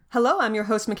Hello, I'm your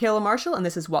host, Michaela Marshall, and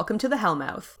this is Welcome to the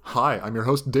Hellmouth. Hi, I'm your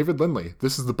host, David Lindley.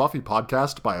 This is the Buffy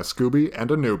podcast by a Scooby and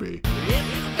a newbie.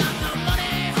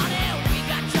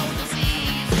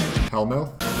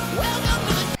 Hellmouth?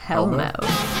 Hellmouth.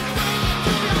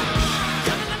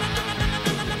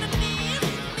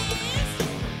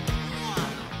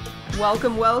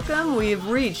 Welcome, welcome. We've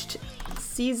reached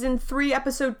Season 3,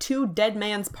 Episode 2, Dead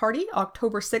Man's Party.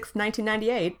 October 6th,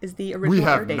 1998 is the original We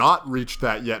air have date. not reached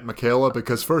that yet, Michaela,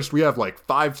 because first we have like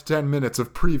 5 to 10 minutes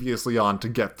of Previously On to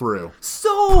get through.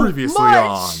 So Previously much!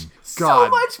 On. So God.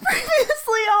 much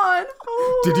Previously On!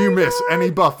 Oh Did you my miss God.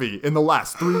 any Buffy in the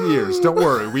last 3 years? Don't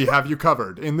worry, we have you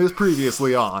covered in this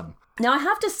Previously On. Now, I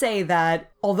have to say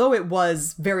that although it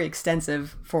was very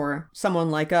extensive for someone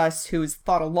like us who's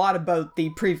thought a lot about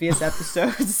the previous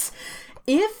episodes,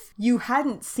 if you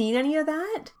hadn't seen any of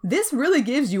that, this really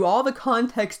gives you all the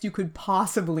context you could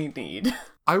possibly need.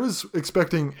 I was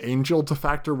expecting Angel to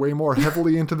factor way more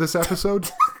heavily into this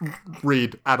episode.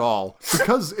 Read at all.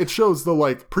 Because it shows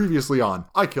the, previously on,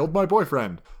 I killed my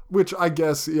boyfriend. Which I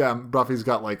guess, yeah, Buffy's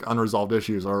got, unresolved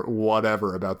issues or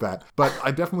whatever about that. But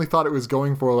I definitely theyght it was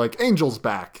going for, Angel's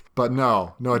back. But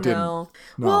no, it didn't. No.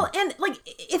 Well, and,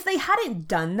 if they hadn't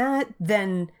done that,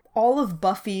 then all of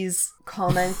Buffy's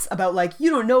comments about, you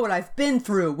don't know what I've been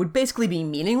through would basically be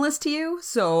meaningless to you.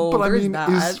 So, But there's that.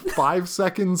 Is 5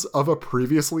 seconds of a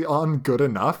Previously On good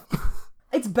enough?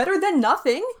 It's better than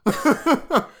nothing.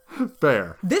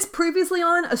 Fair. This Previously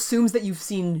On assumes that you've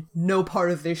seen no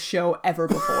part of this show ever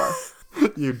before.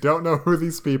 You don't know who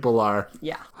these people are.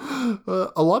 Yeah.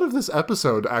 A lot of this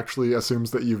episode actually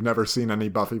assumes that you've never seen any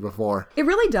Buffy before. It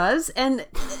really does, and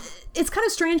it's kind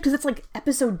of strange because it's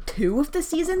episode 2 of the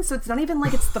season, so it's not even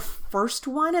it's the first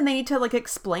one, and they need to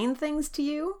explain things to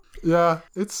you. Yeah,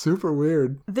 it's super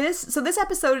weird. This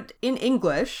episode in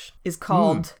English is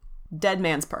called Dead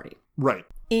Man's Party. Right.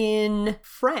 In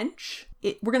French,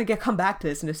 we're going to come back to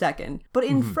this in a second, but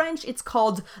in French, it's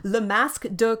called Le Masque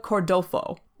de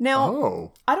Cordolfo.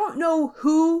 Now, I don't know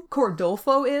who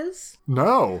Cordolfo is.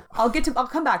 No. I'll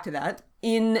come back to that.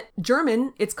 In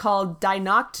German, it's called Die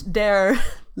Nacht der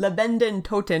Lebenden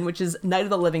Toten, which is Night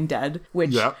of the Living Dead,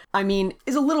 which,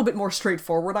 is a little bit more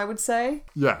straightforward, I would say.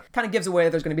 Yeah. Kind of gives away that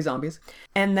there's going to be zombies.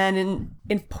 And then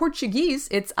in Portuguese,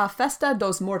 it's A Festa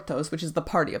dos Mortos, which is the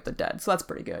Party of the Dead. So that's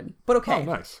pretty good. But okay. Oh,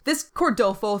 nice. This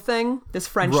Cordolfo thing, this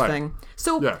French thing.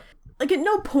 So, at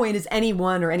no point is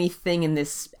anyone or anything in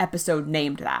this episode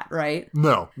named that, right?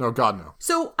 No, God, no.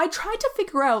 So I tried to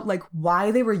figure out, why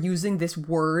they were using this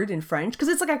word in French, because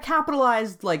it's a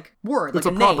capitalized, word, it's a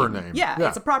a proper name. Yeah,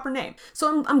 it's a proper name.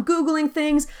 So I'm Googling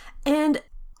things, and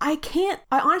I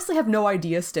honestly have no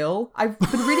idea still. I've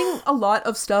been reading a lot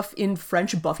of stuff in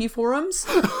French Buffy forums.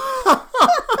 It's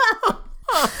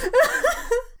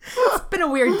been a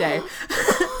weird day.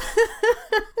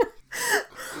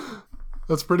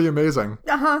 That's pretty amazing.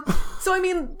 Uh-huh. So,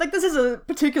 this is a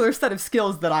particular set of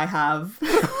skills that I have,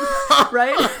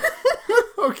 right?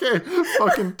 Okay,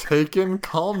 fucking Taken,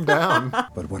 calm down.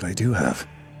 But what I do have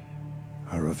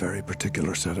are a very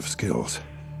particular set of skills.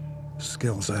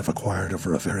 Skills I've acquired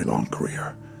over a very long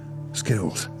career.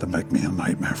 Skills that make me a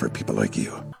nightmare for people like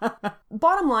you.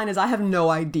 Bottom line is I have no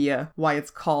idea why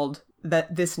it's called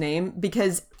this name,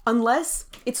 because unless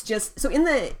it's just... So in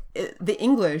the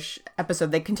English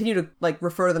episode, they continue to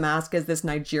refer to the mask as this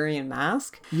Nigerian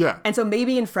mask. Yeah. And so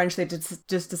maybe in French they just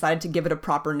decided to give it a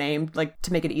proper name,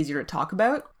 to make it easier to talk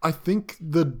about. I think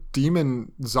the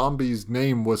demon zombie's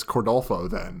name was Cordolfo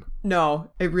then.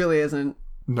 No, it really isn't.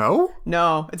 No?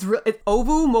 No, it's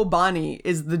Ovu Mobani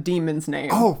is the demon's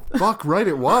name. Oh, fuck, right,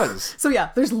 it was. So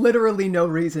yeah, there's literally no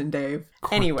reason, Dave.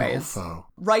 Cordolfo. Anyways,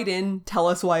 write in, tell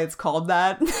us why it's called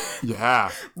that.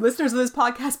 Yeah. Listeners of this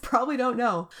podcast probably don't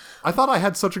know. I thought I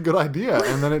had such a good idea,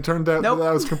 and then it turned out that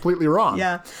I was completely wrong.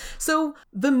 Yeah. So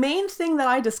the main thing that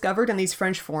I discovered in these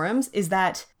French forums is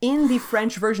that in the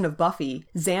French version of Buffy,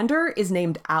 Xander is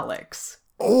named Alex.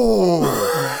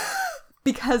 Oh.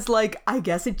 Because, I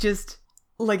guess it just...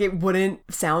 it wouldn't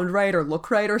sound right or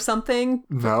look right or something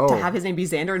to have his name be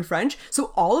Xander in French.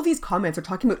 So all of these comments are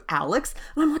talking about Alex.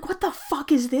 And I'm like, what the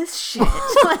fuck is this shit?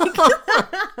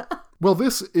 Well,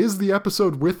 this is the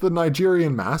episode with the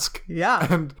Nigerian mask. Yeah.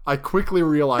 And I quickly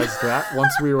realized that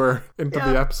once we were into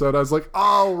the episode. I was like,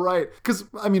 oh, right. Because,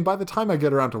 by the time I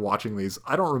get around to watching these,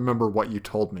 I don't remember what you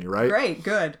told me, right? Great,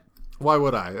 good. Why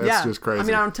would I? That's just crazy. I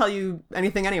mean, I don't tell you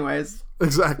anything anyways.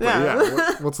 Exactly,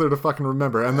 yeah. What's there to fucking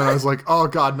remember? And then I was like, oh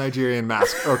god, Nigerian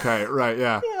mask. Okay, right,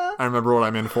 yeah. I remember what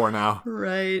I'm in for now.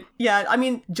 Right. Yeah, I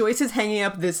mean, Joyce is hanging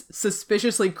up this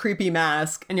suspiciously creepy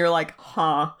mask, and you're like,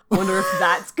 wonder if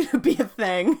that's gonna be a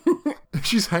thing.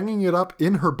 She's hanging it up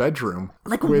in her bedroom.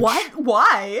 Like, what?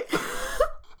 Why?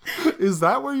 Is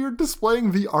that where you're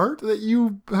displaying the art that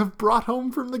you have brought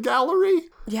home from the gallery?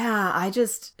 Yeah,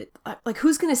 like,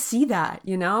 who's gonna see that,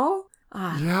 you know?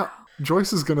 Yeah,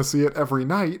 Joyce is gonna see it every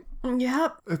night.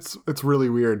 Yep. It's really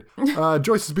weird.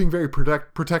 Joyce is being very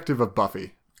protective of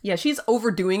Buffy. Yeah, she's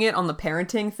overdoing it on the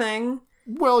parenting thing.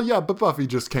 Well, yeah, but Buffy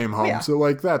just came home, so,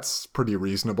 like, that's pretty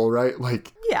reasonable, right?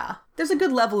 Like... Yeah. There's a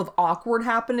good level of awkward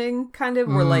happening, kind of,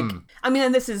 where, like... I mean,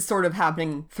 and this is sort of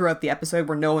happening throughout the episode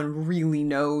where no one really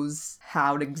knows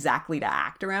how exactly to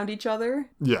act around each other.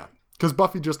 Yeah. Because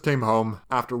Buffy just came home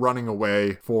after running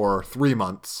away for 3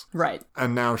 months. Right.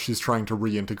 And now she's trying to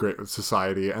reintegrate with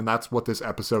society, and that's what this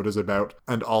episode is about.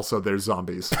 And also there's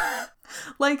zombies.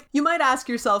 Like, you might ask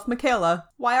yourself, Michaela,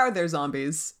 why are there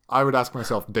zombies? I would ask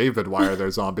myself, David, why are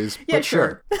there zombies? Yeah, but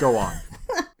sure. Go on.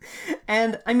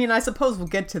 And, I mean, I suppose we'll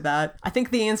get to that. I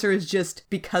think the answer is just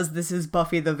because this is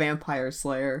Buffy the Vampire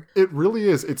Slayer. It really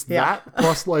is. It's that,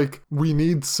 plus, like, we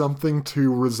need something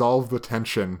to resolve the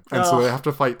tension. And so they have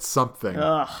to fight something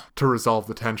to resolve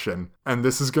the tension. And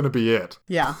this is going to be it.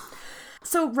 Yeah.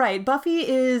 So, right, Buffy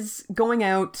is going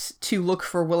out to look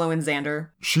for Willow and Xander.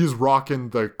 She's rocking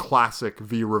the classic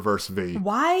V reverse V.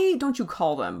 Why don't you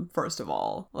call them, first of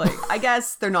all? Like, I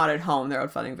guess they're not at home, they're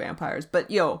out fighting vampires.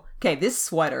 But, okay, this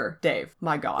sweater, Dave,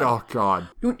 my god. Oh, god.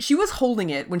 She was holding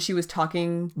it when she was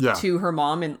talking to her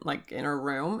mom in her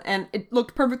room, and it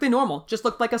looked perfectly normal. Just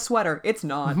looked like a sweater. It's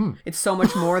not. It's so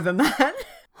much more than that.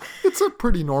 It's a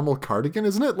pretty normal cardigan,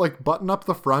 isn't it? Like, button up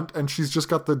the front, and she's just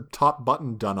got the top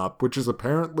button done up, which is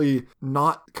apparently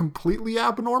not completely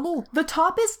abnormal. The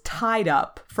top is tied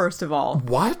up, first of all.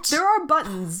 What? There are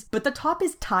buttons, but the top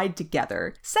is tied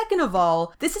together. Second of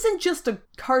all, this isn't just a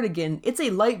cardigan. It's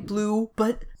a light blue,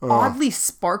 but oddly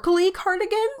sparkly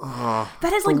cardigan.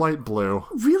 That is, like, light blue.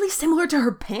 Really similar to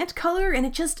her pant color, and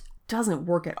it just doesn't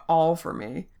work at all for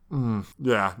me.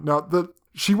 Yeah. No,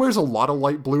 she wears a lot of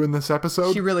light blue in this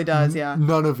episode. She really does, yeah.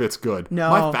 None of it's good. No.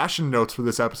 My fashion notes for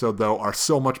this episode, though, are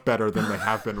so much better than they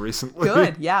have been recently.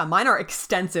 Good, yeah. Mine are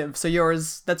extensive, so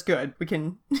yours, that's good. We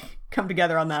can come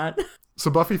together on that. So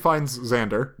Buffy finds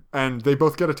Xander, and they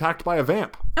both get attacked by a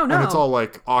vamp. Oh, no. And it's all,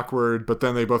 like, awkward, but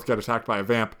then they both get attacked by a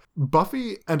vamp.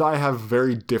 Buffy and I have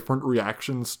very different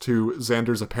reactions to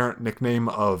Xander's apparent nickname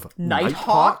of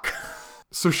Nighthawk.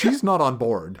 So she's not on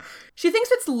board. She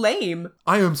thinks it's lame.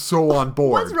 I am so on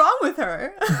board. What's wrong with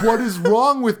her? What is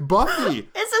wrong with Buffy?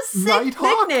 It's a sick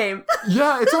Nighthawk? nickname.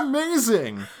 Yeah, it's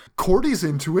amazing. Cordy's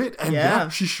into it, and yeah,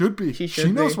 she should be. She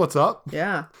knows what's up.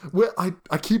 Yeah. Well,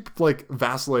 I keep, like,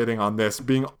 vacillating on this,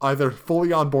 being either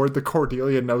fully on board the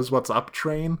Cordelia knows what's up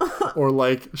train, or,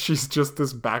 like, she's just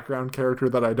this background character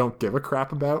that I don't give a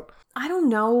crap about. I don't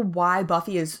know why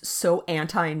Buffy is so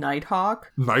anti-Nighthawk.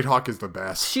 Nighthawk is the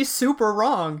best. She's super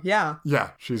wrong, yeah. Yeah,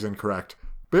 she's incorrect.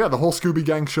 But yeah, the whole Scooby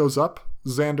Gang shows up.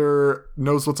 Xander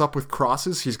knows what's up with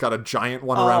crosses. He's got a giant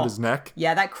one around his neck.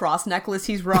 Yeah, that cross necklace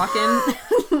he's rocking.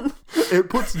 It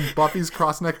puts Buffy's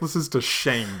cross necklaces to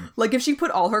shame. Like, if she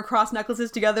put all her cross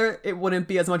necklaces together, it wouldn't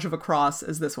be as much of a cross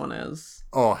as this one is.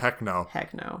 Oh, heck no.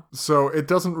 Heck no. So it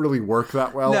doesn't really work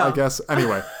that well, I guess.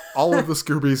 Anyway, all of the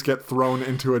Scoobies get thrown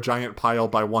into a giant pile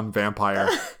by one vampire,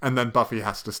 and then Buffy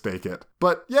has to stake it.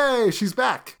 But yay, she's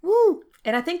back. Woo!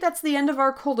 And I think that's the end of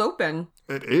our cold open.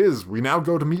 It is. We now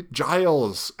go to meet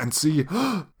Giles and see,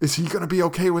 is he going to be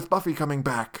okay with Buffy coming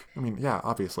back? I mean, yeah,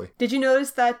 obviously. Did you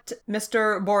notice that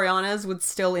Mr. Boreanaz was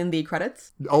still in the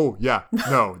credits? Oh, yeah.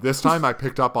 No, this time I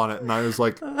picked up on it and I was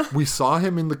like, we saw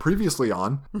him in the previously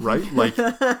on, right? Like,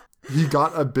 he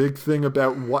got a big thing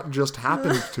about what just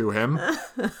happened to him.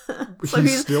 So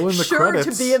he's still in the credits.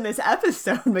 Sure to be in this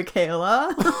episode,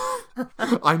 Michaela.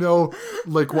 I know,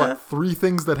 like, what, 3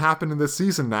 things that happen in this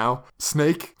season now.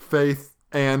 Snake, Faith,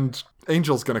 and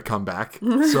Angel's gonna come back.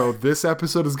 So this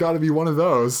episode has got to be one of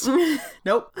those.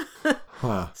 Nope.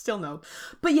 Still no.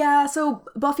 But yeah, so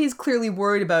Buffy's clearly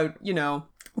worried about,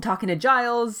 talking to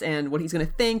Giles and what he's gonna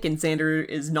think, and Xander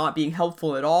is not being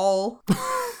helpful at all.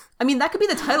 I mean, that could be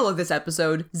the title of this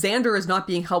episode. Xander is not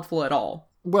being helpful at all.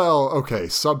 Well, okay,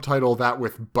 subtitle that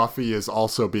with Buffy is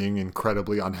also being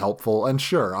incredibly unhelpful, and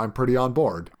sure, I'm pretty on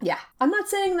board. Yeah. I'm not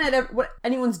saying that what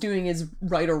anyone's doing is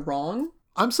right or wrong.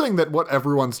 I'm saying that what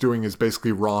everyone's doing is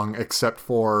basically wrong, except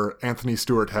for Anthony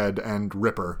Stewart Head and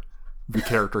Ripper, the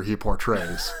character he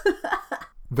portrays.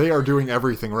 They are doing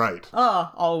everything right.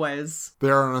 Always. They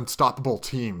are an unstoppable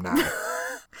team now.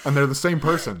 And they're the same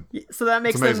person. So that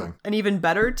makes them an even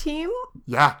better team?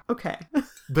 Yeah. Okay.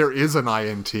 There is an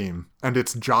IN team, and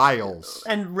it's Giles.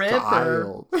 And Rip?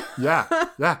 Giles.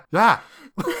 Yeah.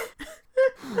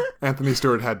 Anthony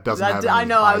Stewart Head doesn't have any I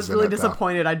know, I was eyes in really it, though.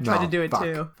 disappointed. I tried No, to do it fuck.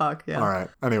 too. Fuck, yeah. All right.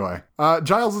 Anyway,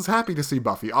 Giles is happy to see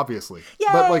Buffy, obviously. Yay!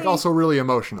 But, like, also really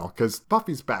emotional, because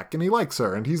Buffy's back, and he likes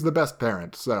her, and he's the best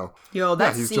parent, so... Yo,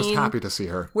 that he's scene just happy to see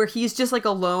her. where he's just, like,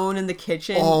 alone in the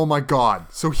kitchen. Oh, my God.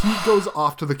 So he goes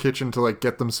off to the kitchen to, like,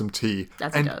 get them some tea.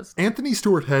 That's what he does. Anthony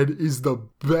Stewart Head is the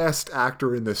best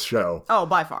actor in this show. Oh,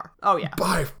 by far. Oh, yeah.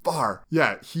 By far.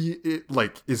 Yeah, he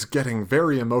is getting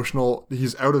very emotional.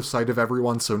 He's out of sight of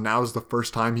everyone, so now's the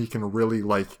first time he can really,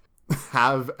 like,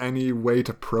 have any way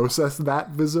to process that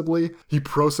visibly. He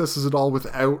processes it all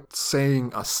without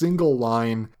saying a single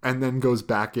line and then goes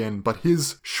back in. But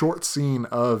his short scene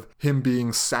of him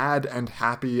being sad and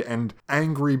happy and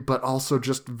angry, but also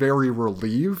just very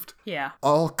relieved. Yeah.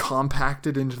 All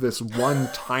compacted into this one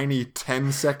tiny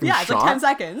 10-second Yeah, shot. it's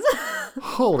like 10 seconds.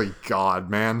 Holy God,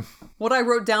 man. What I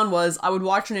wrote down was I would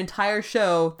watch an entire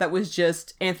show that was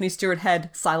just Anthony Stewart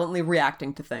Head silently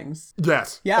reacting to things.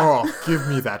 Yes. Yeah. Oh, give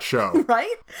me that show.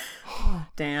 Right?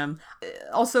 Damn.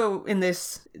 Also, in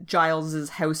this Giles's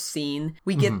house scene,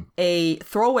 we get a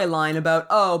throwaway line about,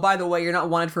 oh, by the way, you're not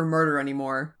wanted for murder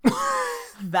anymore.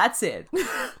 That's it.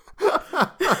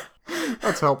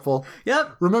 That's helpful.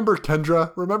 Yep. Remember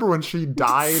Kendra? Remember when she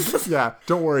died? Yeah,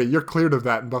 don't worry, you're cleared of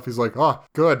that. And Buffy's like, oh,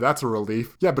 good, that's a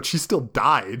relief. Yeah, but she still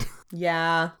died.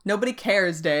 Yeah. Nobody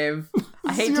cares, Dave.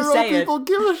 I hate to Zero say people it.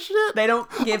 give a shit. They don't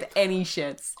give any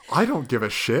shits. I don't give a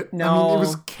shit. No. I mean, it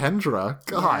was Kendra.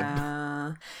 God.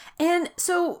 Yeah. And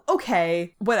so,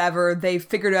 okay, whatever. They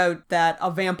figured out that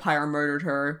a vampire murdered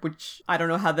her, which I don't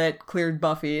know how that cleared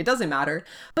Buffy. It doesn't matter.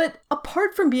 But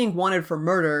apart from being wanted for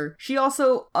murder, she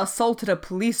also assaulted a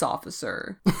police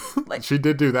officer. Like, She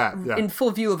did do that, yeah. in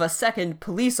full view of a second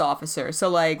police officer. So,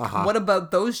 like, what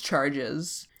about those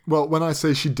charges? Well, when I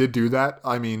say she did do that,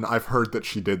 I mean, I've heard that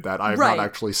she did that. I have Right. not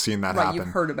actually seen that Right, happen. you've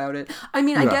heard about it. I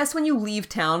mean, I Yeah. guess when you leave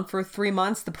town for 3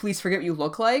 months, the police forget what you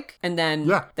look like, and then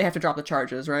Yeah. they have to drop the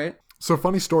charges, right? So,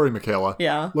 funny story, Michaela.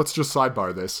 Yeah. Let's just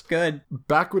sidebar this. Good.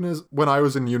 Back when I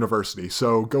was in university,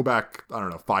 so go back, I don't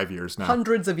know, 5 years now.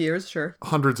 Hundreds of years, sure.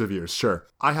 Hundreds of years, sure.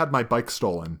 I had my bike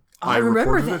stolen. I remember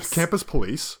reported it this. to campus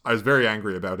police. I was very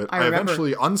angry about it. I remember.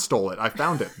 eventually unstole it. I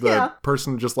found it. The Yeah.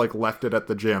 person just like left it at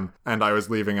the gym, and I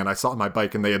was leaving, and I saw my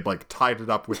bike, and they had like tied it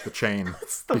up with the chain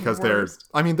the because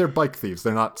worst. they're bike thieves.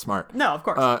 They're not smart. No, of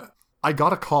course. I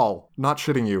got a call, not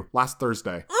shitting you, last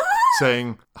Thursday,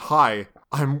 saying, "Hi,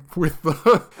 I'm with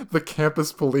the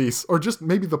campus police," or just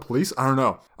maybe the police. I don't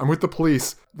know. I'm with the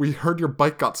police. We heard your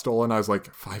bike got stolen. I was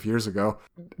like, 5 years ago.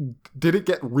 Did it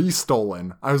get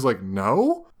re-stolen? I was like,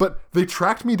 no. But they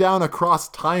tracked me down across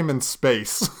time and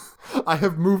space. I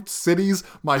have moved cities.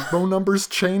 My phone number's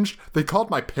changed. They called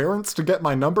my parents to get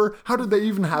my number. How did they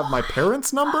even have my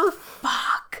parents' number?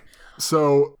 Fuck.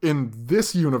 So in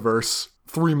this universe,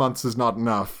 3 months is not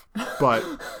enough. But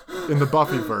in the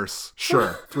Buffyverse,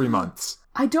 sure, 3 months.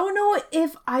 I don't know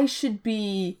if I should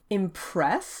be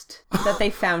impressed that they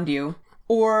found you,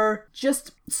 or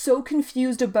just so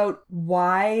confused about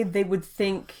why they would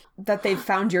think that they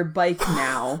found your bike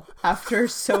now after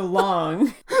so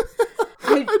long.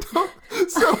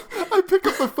 So I pick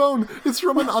up the phone. It's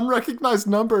from an unrecognized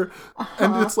number.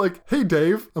 And it's like, hey,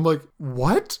 Dave. I'm like,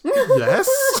 what? Yes?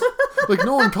 Like,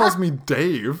 no one calls me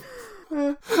Dave.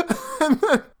 And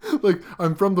then, like,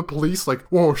 I'm from the police, like,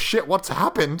 whoa, shit, what's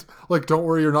happened? Like, don't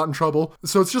worry, you're not in trouble.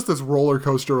 So it's just this roller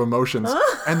coaster of emotions.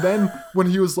 And then when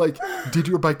he was like, did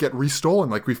your bike get restolen?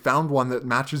 Like, we found one that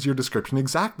matches your description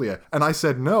exactly. And I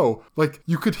said no. Like,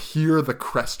 you could hear the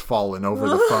crestfallen over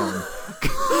the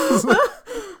phone.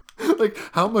 Like,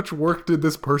 how much work did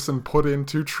this person put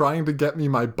into trying to get me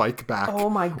my bike back? Oh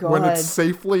my When God. it's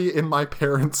safely in my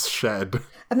parents' shed.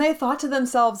 And they thought to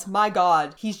themselves, my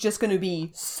God, he's just going to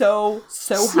be so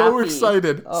So happy.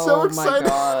 excited. Oh So excited. my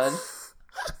God.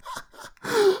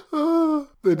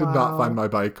 They did not find my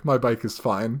bike. My bike is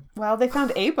fine. Well, they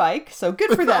found a bike, so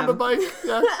good for Found a them. bike.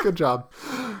 Yeah, good job.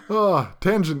 Oh,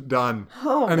 tangent done.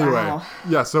 Oh, anyway, wow.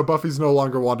 yeah, so Buffy's no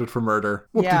longer wanted for murder.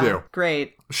 Whoop-de-doo. Yeah,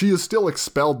 great. She is still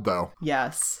expelled, though.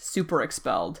 Yes, super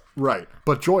expelled. Right.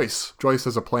 But Joyce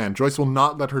has a plan. Joyce will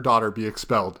not let her daughter be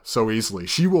expelled so easily.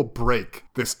 She will break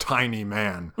this tiny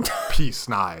man. Peace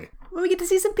nigh. we get to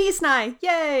see some Peace Nye.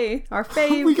 Yay! Our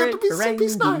favorite We get to see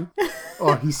Peace Ferengi. Nye.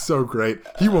 Oh, he's so great.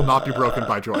 He will not be broken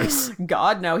by Joyce.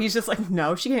 God, no. He's just like,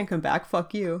 no, she can't come back.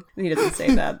 Fuck you. And he doesn't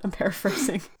say that. I'm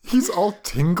paraphrasing. He's all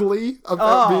tingly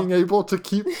about being able to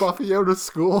keep Buffy out of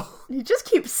school. You just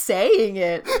keep saying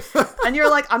it. And you're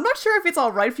like, I'm not sure if it's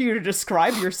all right for you to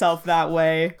describe yourself that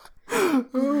way.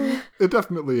 It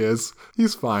definitely is.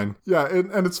 He's fine. Yeah,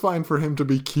 and it's fine for him to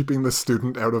be keeping the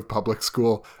student out of public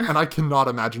school. And I cannot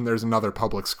imagine there's another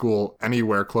public school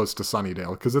anywhere close to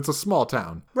Sunnydale, because it's a small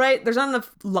town. Right? There's not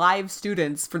enough live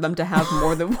students for them to have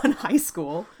more than one high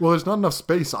school. Well, there's not enough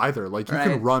space either. Like, you Right.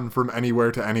 can run from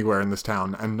anywhere to anywhere in this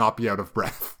town and not be out of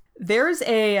breath. There's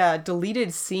a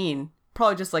deleted scene,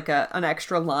 probably just like an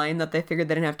extra line that they figured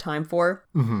they didn't have time for.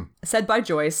 Mm-hmm. Said by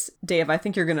Joyce. Dave, I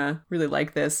think you're gonna really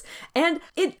like this. And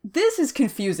this is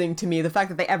confusing to me, the fact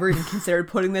that they ever even considered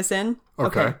putting this in.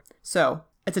 Okay. So,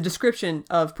 it's a description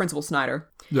of Principal Snyder.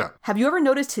 Yeah. Have you ever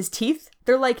noticed his teeth?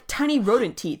 They're like tiny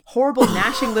rodent teeth. Horrible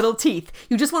gnashing little teeth.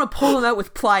 You just want to pull them out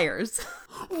with pliers.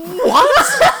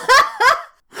 What?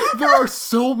 There are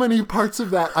so many parts of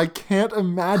that I can't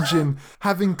imagine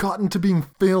having gotten to being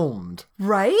filmed.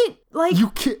 Right? Like, You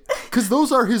can't, because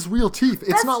those are his real teeth.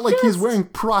 It's That's not like he's just- wearing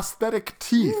prosthetic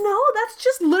teeth. no, that's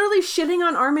just literally shitting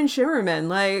on Armin Shimmerman.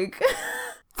 Like,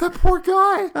 That poor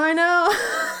guy. I know.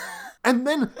 And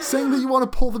then saying that you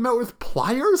want to pull them out with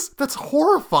pliers? That's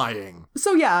horrifying.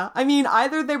 So yeah, I mean,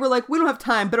 either they were like, we don't have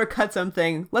time, better cut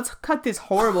something. Let's cut this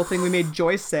horrible thing we made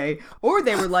Joyce say. Or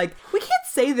they were like, we can't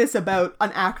say this about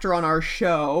an actor on our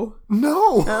show.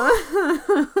 No.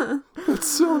 It's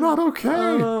so not okay.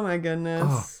 Oh my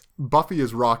goodness. Buffy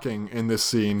is rocking in this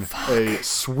scene a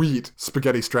sweet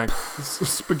spaghetti strap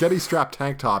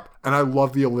tank top, and I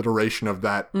love the alliteration of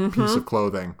that piece of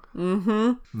clothing.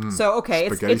 So, okay,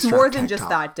 Spaghetti it's more strap than tank just top.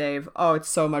 that, Dave. Oh, it's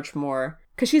so much more.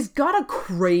 Because she's got a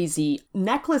crazy...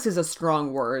 Necklace is a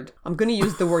strong word. I'm going to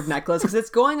use the word necklace because it's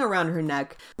going around her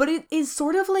neck. But it is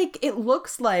sort of like... It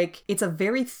looks like it's a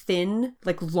very thin,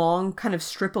 like long kind of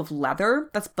strip of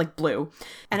leather that's like blue.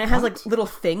 And it has like little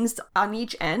things on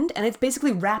each end. And it's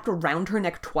basically wrapped around her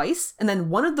neck twice. And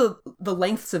then one of the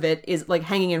lengths of it is like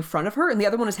hanging in front of her. And the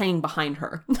other one is hanging behind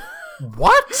her.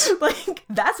 What? Like,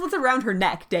 that's what's around her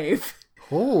neck, Dave.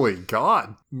 Holy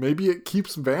God. Maybe it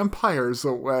keeps vampires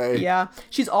away. Yeah.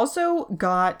 She's also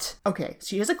got... Okay,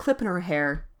 she has a clip in her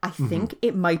hair. I think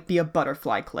it might be a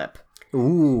butterfly clip.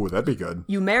 Ooh, that'd be good.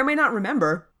 You may or may not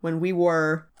remember when we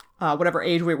were... whatever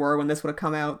age we were when this would have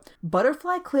come out.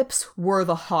 Butterfly clips were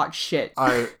the hot shit.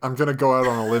 I'm going to go out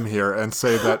on a limb here and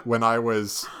say that when I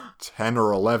was 10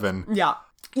 or 11... Yeah.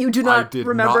 You do I not did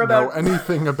remember not know about...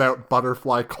 anything about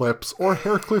butterfly clips or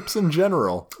hair clips in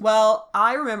general. Well,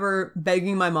 I remember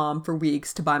begging my mom for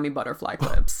weeks to buy me butterfly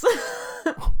clips.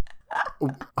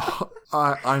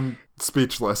 I'm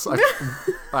speechless.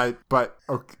 But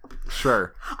okay,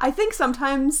 sure. I think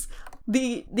sometimes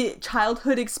the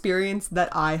childhood experience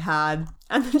that I had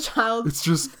and the child... It's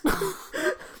just,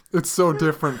 it's so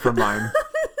different from mine.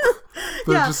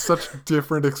 They're Yeah. just such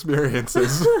different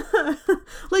experiences.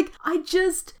 Like,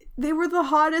 they were the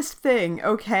hottest thing,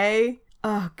 okay?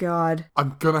 Oh, God.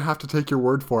 I'm gonna have to take your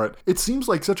word for it. It seems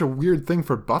like such a weird thing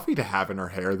for Buffy to have in her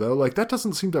hair, though. Like, that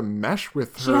doesn't seem to mesh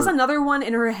with her She has another one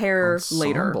in her hair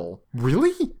later. ensemble.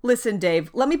 Really? Listen, Dave,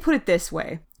 let me put it this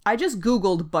way. I just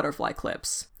Googled butterfly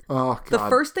clips. Oh, God. The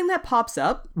first thing that pops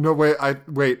up... No,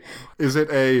 wait. Is it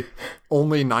a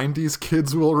only 90s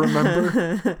kids will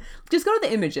remember? Just go to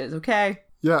the images, okay?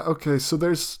 Yeah, okay, so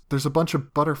there's a bunch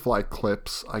of butterfly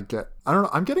clips. I don't know,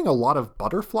 I'm getting a lot of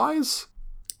butterflies.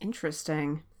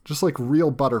 Interesting. Just like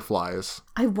real butterflies.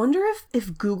 I wonder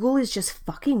if Google is just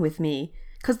fucking with me.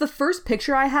 Because the first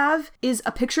picture I have is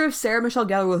a picture of Sarah Michelle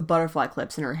Gellar with butterfly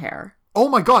clips in her hair. Oh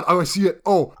my God, oh, I see it.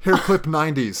 Oh, hair clip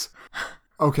 90s.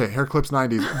 Okay, hair clips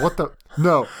 90s. What the?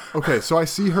 No. Okay, so I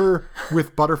see her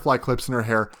with butterfly clips in her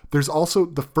hair. There's also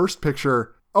the first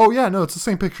picture. Oh, yeah, no, it's the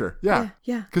same picture. Yeah.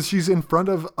 Yeah. Because she's in front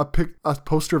of a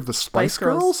poster of the Spice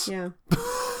Girls? Yeah.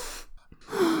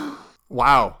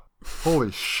 Wow.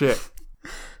 Holy shit.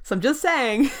 So I'm just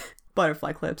saying,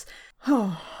 butterfly clips.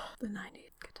 Oh, the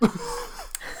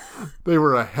 90s. They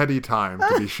were a heady time,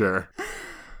 to be sure.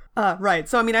 Right.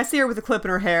 So, I mean, I see her with a clip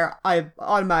in her hair. I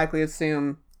automatically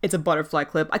assume it's a butterfly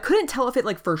clip. I couldn't tell if it,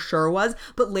 like, for sure was,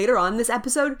 but later on in this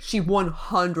episode, she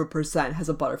 100% has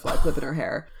a butterfly clip in her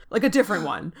hair. Like, a different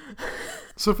one.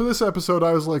 So for this episode,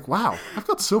 I was like, wow, I've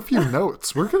got so few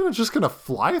notes. We're just gonna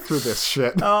fly through this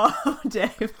shit. Oh,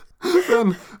 Dave.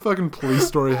 Then fucking police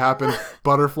story happened.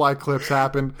 Butterfly clips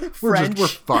happened. We're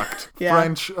fucked. Yeah.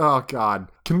 French. Oh God.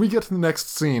 Can we get to the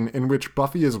next scene in which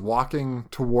Buffy is walking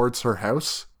towards her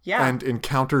house? Yeah. and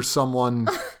encounters someone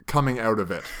coming out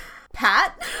of it.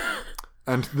 Pat?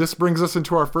 And this brings us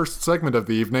into our first segment of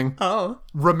the evening. Oh.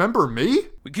 Remember me?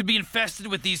 We could be infested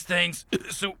with these things,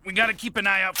 so we gotta keep an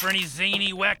eye out for any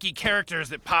zany, wacky characters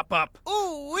that pop up.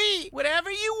 Ooh-wee!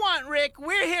 Whatever you want, Rick.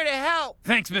 We're here to help.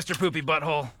 Thanks, Mr. Poopy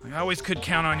Butthole. I always could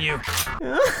count on you.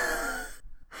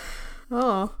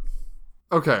 Oh.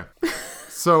 Okay.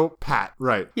 So, Pat,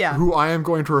 right. Yeah. Who I am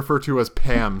going to refer to as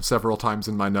Pam several times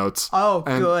in my notes. Oh,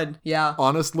 And good. Yeah.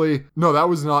 honestly, no, that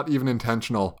was not even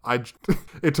intentional.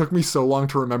 It took me so long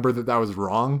to remember that was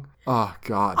wrong. Oh,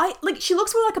 God. She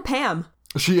looks more like a Pam,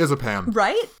 She is a Pam.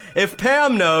 right? If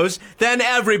Pam knows, then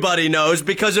everybody knows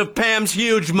because of Pam's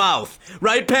huge mouth.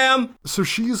 Right, Pam? So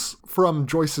she's from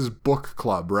Joyce's book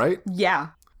club, right? Yeah.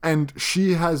 And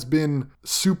she has been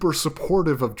super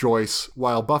supportive of Joyce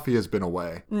while Buffy has been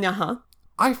away. Uh-huh.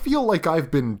 I feel like I've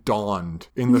been dawned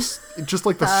in this, just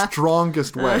like the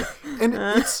strongest way. And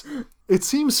it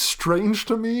seems strange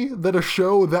to me that a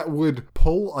show that would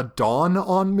pull a Dawn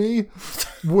on me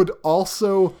would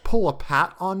also pull a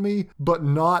Pat on me, but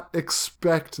not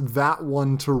expect that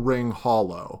one to ring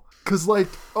hollow. Because, like,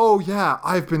 oh yeah,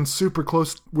 I've been super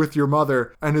close with your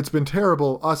mother, and it's been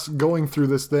terrible, us going through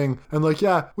this thing. And like,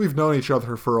 yeah, we've known each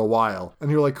other for a while.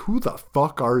 And you're like, who the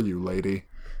fuck are you, lady?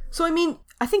 So, I mean,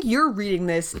 I think you're reading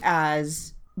this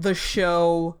as the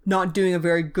show not doing a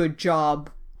very good job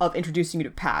of introducing you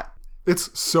to Pat.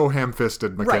 It's so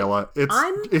ham-fisted, Michaela. Right.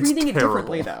 I'm it's reading it terrible.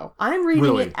 differently, though. I'm reading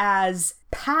Really? it as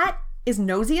Pat is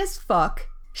nosy as fuck.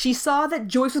 She saw that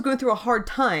Joyce was going through a hard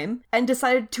time and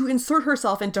decided to insert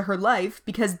herself into her life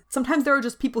because sometimes there are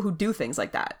just people who do things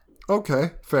like that.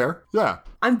 Okay, fair. Yeah.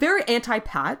 I'm very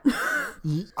anti-Pat.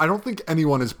 I don't think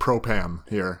anyone is pro-Pam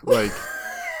here. Like,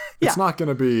 it's not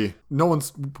gonna be... No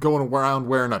one's going around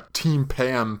wearing a Team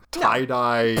Pam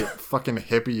tie-dye fucking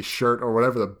hippie shirt or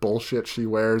whatever the bullshit she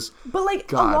wears. But like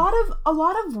God. a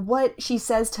lot of what she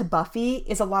says to Buffy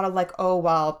is a lot of like, oh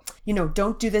well,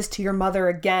 don't do this to your mother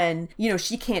again.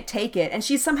 She can't take it. And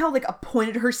she's somehow like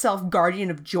appointed herself guardian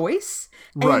of Joyce.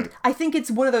 And Right. I think it's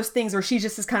one of those things where she's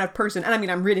just this kind of person. And I mean,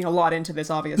 I'm reading a lot into this,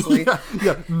 obviously.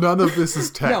 Yeah, none of this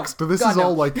is text. No, this God, is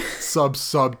all no. like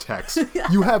subtext.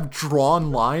 You have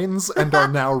drawn lines and are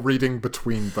now reading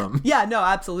between them. Yeah, no,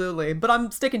 absolutely. But I'm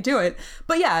sticking to it.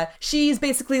 But yeah, she's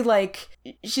basically like,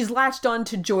 she's latched on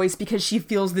to Joyce because she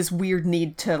feels this weird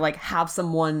need to like have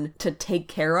someone to take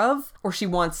care of, or she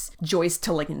wants Joyce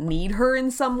to like need her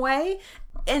in some way.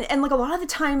 And like a lot of the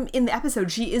time in the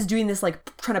episode, she is doing this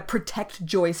like trying to protect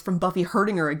Joyce from Buffy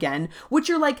hurting her again, which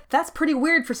you're like, that's pretty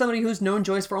weird for somebody who's known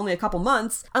Joyce for only a couple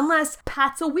months, unless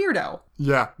Pat's a weirdo.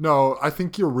 Yeah, no, I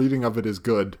think your reading of it is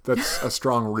good. That's a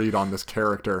strong read on this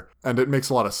character, and it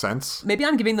makes a lot of sense. Maybe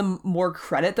I'm giving them more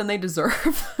credit than they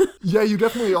deserve. Yeah, you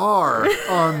definitely are.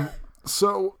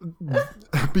 So,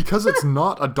 because it's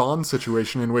not a Dawn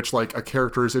situation in which, like, a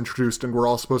character is introduced and we're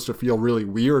all supposed to feel really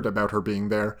weird about her being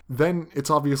there, then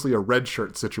it's obviously a red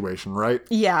shirt situation, right?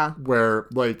 Yeah. Where,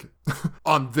 like,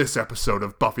 on this episode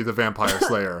of Buffy the Vampire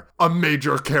Slayer, a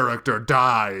major character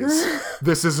dies.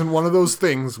 This isn't one of those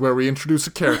things where we introduce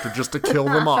a character just to kill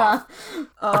them off.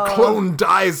 A clone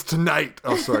dies tonight.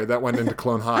 Oh, sorry, that went into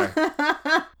Clone High.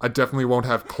 I definitely won't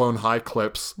have Clone High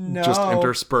clips just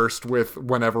interspersed with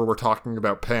whenever we're talking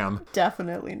about Pam.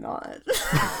 Definitely not.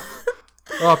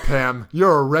 Oh, Pam,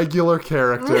 you're a regular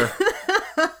character.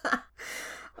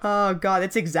 Oh, God,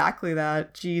 it's exactly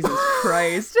that. Jesus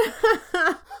Christ.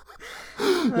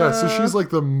 Yeah, so she's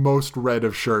like the most red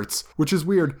of shirts, which is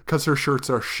weird because her shirts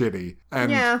are shitty.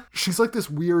 And she's like this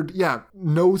weird,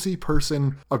 nosy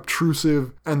person,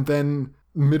 obtrusive, and then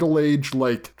middle-aged,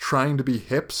 like, trying to be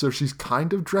hip, so she's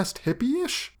kind of dressed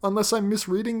hippie-ish, unless I'm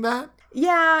misreading that.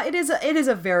 Yeah, it is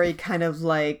a very kind of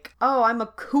like, oh, I'm a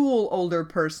cool older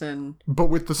person. But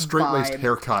with the straight-laced vibe.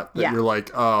 haircut that you're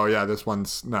like, oh yeah, this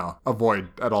one's, no, avoid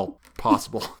at all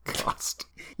possible cost.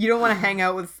 You don't want to hang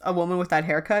out with a woman with that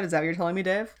haircut? Is that what you're telling me,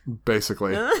 Dave?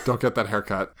 Basically. Don't get that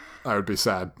haircut. I would be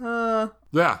sad.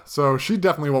 Yeah, so she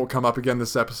definitely won't come up again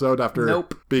this episode after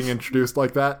being introduced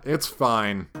like that. It's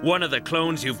fine. One of the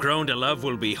clones you've grown to love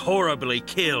will be horribly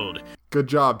killed. Good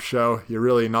job, show. You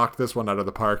really knocked this one out of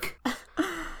the park.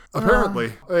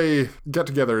 Apparently, a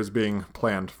get-together is being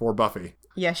planned for Buffy.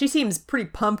 Yeah, she seems pretty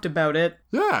pumped about it.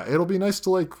 Yeah, it'll be nice to,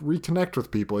 like, reconnect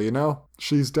with people, you know?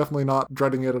 She's definitely not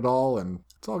dreading it at all, and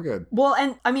it's all good. Well,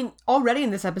 and, I mean, already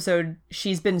in this episode,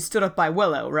 she's been stood up by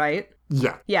Willow, right?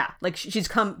 Yeah. Yeah, like, she's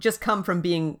just come from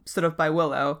being stood up by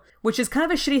Willow, which is kind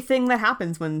of a shitty thing that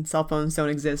happens when cell phones don't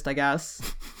exist, I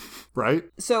guess. Right?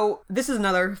 So this is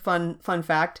another fun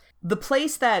fact. The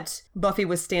place that Buffy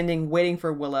was standing waiting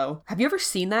for Willow, have you ever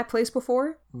seen that place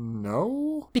before?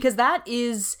 No? Because that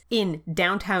is in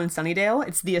downtown Sunnydale.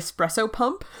 It's the Espresso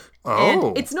Pump. Oh.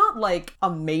 And it's not like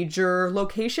a major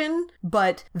location,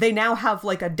 but they now have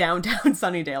like a downtown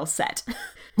Sunnydale set.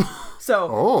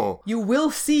 So you will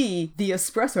see the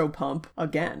Espresso Pump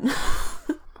again.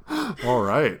 All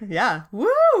right. Yeah.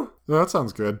 Woo! That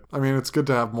sounds good. I mean, it's good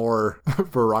to have more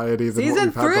variety than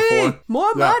Season what we've 3! had before.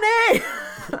 More money!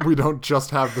 We don't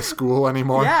just have the school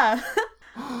anymore. Yeah.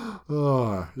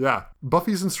 Yeah.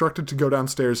 Buffy's instructed to go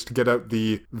downstairs to get out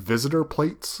the visitor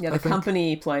plates. Yeah, the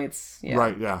company plates. Yeah.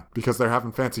 Right, yeah. Because they're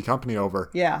having fancy company over.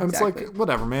 Yeah, and exactly. it's like,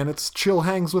 whatever, man. It's chill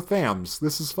hangs with fams.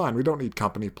 This is fine. We don't need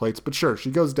company plates. But sure,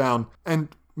 she goes down and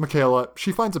Michaela,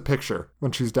 she finds a picture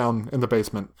when she's down in the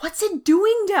basement. What's it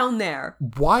doing down there?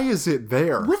 Why is it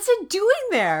there? What's it doing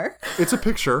there? It's a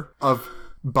picture of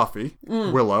Buffy,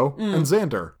 Willow, and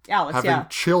Xander. Alex, having yeah.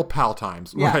 chill pal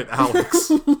times. Yeah. Right,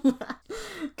 Alex.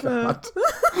 God.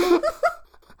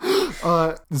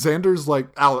 Xander's like,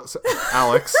 Alex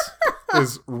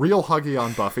is real huggy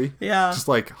on Buffy. Yeah. Just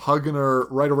like hugging her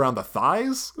right around the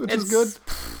thighs, which is good.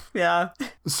 Yeah.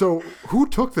 So, who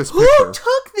took this picture? Who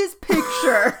took this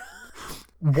picture?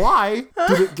 Why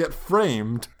did it get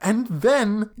framed and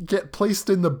then get placed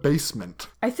in the basement?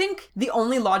 I think the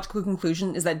only logical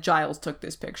conclusion is that Giles took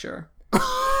this picture.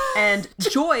 And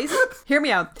Joyce, hear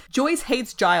me out. Joyce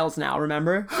hates Giles now,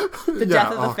 remember? The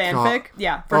death of the fanfic? God.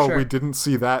 Yeah, for sure. Oh, we didn't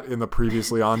see that in the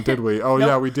previously on, did we? Oh,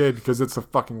 yeah, we did, because it's the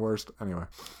fucking worst. Anyway.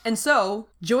 And so,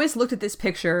 Joyce looked at this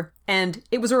picture, and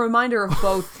it was a reminder of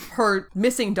both her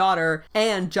missing daughter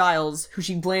and Giles, who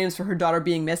she blames for her daughter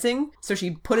being missing, so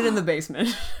she put it in the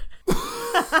basement.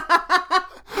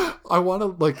 I want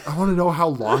to know how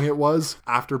long it was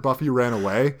after Buffy ran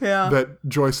away that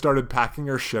Joyce started packing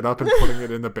her shit up and putting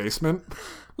it in the basement.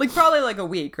 Like, probably like a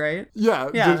week, right? Yeah.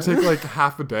 Did it take like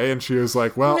half a day? And she was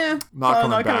like, well, not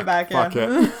coming back. Fuck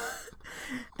it.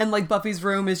 And like Buffy's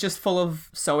room is just full of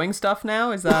sewing stuff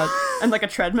now? Is that... and like a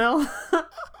treadmill?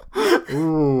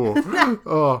 Ooh.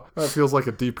 Oh, that feels like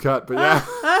a deep cut, but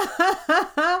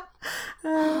yeah.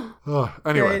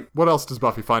 Anyway, Great. What else does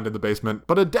Buffy find in the basement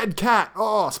but a dead cat?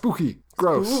 Oh, spooky.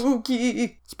 Gross.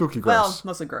 Spooky gross. Well,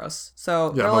 mostly gross. So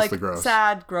Yeah, they're mostly like, gross.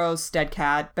 sad, gross, dead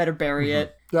cat, better bury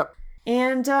it. Yep.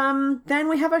 And then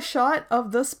we have a shot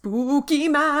of the spooky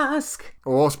mask.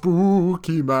 Oh,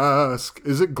 spooky mask.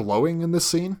 Is it glowing in this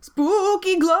scene?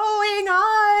 Spooky glowing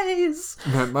eyes.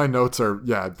 Man, my notes are,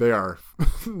 they are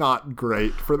not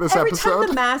great for this Every episode. time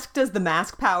the mask does the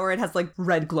mask power, it has like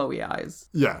red glowy eyes.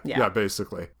 Yeah,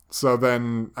 basically. So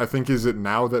then, I think, is it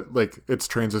now that, like, it's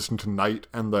transitioned to night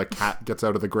and the cat gets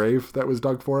out of the grave that was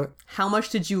dug for it? How much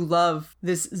did you love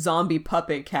this zombie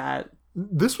puppet cat?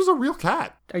 This was a real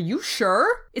cat. Are you sure?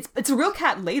 It's a real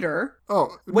cat later.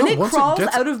 Oh, When no, it once crawls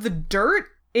gets out of the dirt,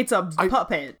 it's a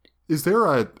puppet. Is there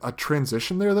a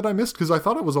transition there that I missed? Because I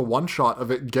thought it was a one-shot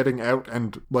of it getting out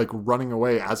and, like, running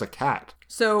away as a cat.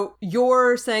 So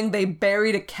you're saying they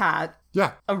buried a cat,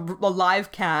 Yeah. a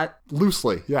live cat,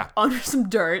 Loosely, yeah. under some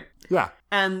dirt, Yeah.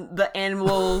 and the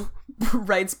animal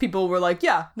rights people were like,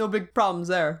 yeah, no big problems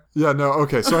there. Yeah, no,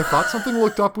 okay. So I thought something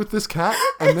looked up with this cat,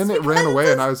 and then it ran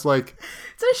away, and I was like...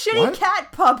 It's a shitty What?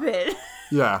 cat puppet.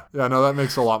 Yeah, no, that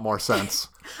makes a lot more sense.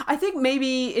 I think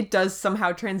maybe it does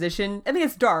somehow transition. I think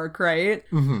it's dark, right?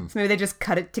 Mm-hmm. So maybe they just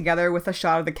cut it together with a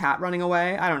shot of the cat running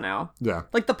away. I don't know. Yeah.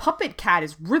 Like, the puppet cat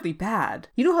is really bad.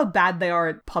 You know how bad they are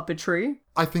at puppetry?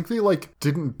 I think they, like,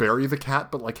 didn't bury the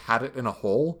cat, but, like, had it in a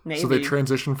hole. Maybe. So they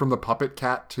transitioned from the puppet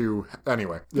cat to...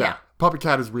 Anyway, Yeah. Puppet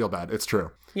cat is real bad. It's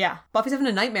true. Yeah. Buffy's having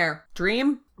a nightmare.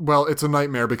 Dream? Well, it's a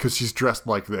nightmare because she's dressed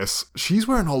like this. She's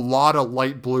wearing a lot of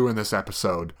light blue in this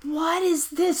episode. What is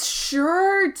this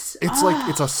shirt? It's like,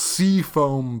 it's a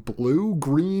seafoam blue,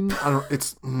 green. I don't,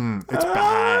 it's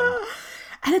bad.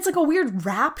 And it's like a weird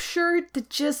wrap shirt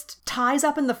that just ties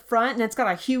up in the front, and it's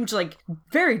got a huge, like,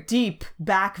 very deep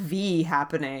back V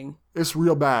happening. It's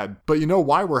real bad. But you know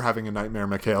why we're having a nightmare,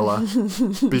 Michaela?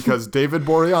 Because David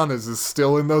Boreanaz is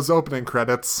still in those opening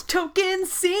credits. Token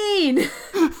scene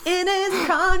in his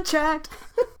contract.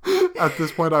 At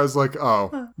this point, I was like,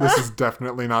 oh, this is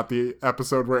definitely not the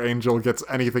episode where Angel gets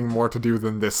anything more to do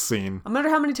than this scene. I wonder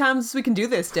how many times we can do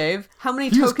this, Dave. How many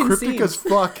He's token cryptic scenes? as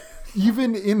fuck,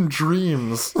 even in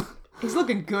dreams. He's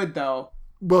looking good, though.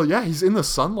 Well, yeah, he's in the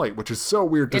sunlight, which is so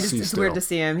weird to see It's still. weird to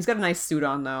see him. He's got a nice suit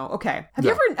on, though. Okay. Have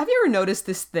you ever noticed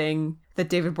this thing that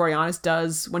David Boreanaz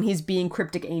does when he's being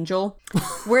Cryptic Angel?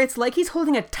 Where it's like he's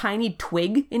holding a tiny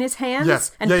twig in his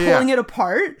hands and pulling it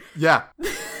apart? Yeah.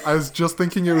 I was just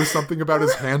thinking it was something about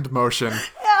his hand motion.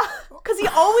 Yeah. Because he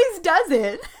always does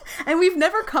it. And we've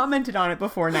never commented on it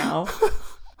before now.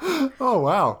 Oh,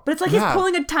 wow. But it's like he's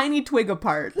pulling a tiny twig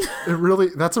apart.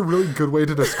 That's a really good way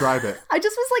to describe it. I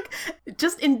just was like,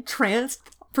 just entranced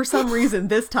for some reason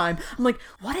this time. I'm like,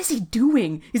 what is he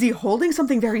doing? Is he holding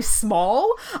something very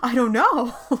small? I don't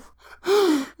know.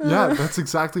 Yeah, that's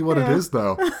exactly what it is,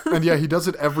 though. And yeah, he does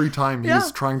it every time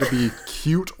he's trying to be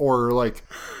cute or like,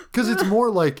 because it's more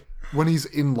like when he's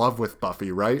in love with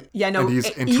Buffy, right? Yeah, no, and he's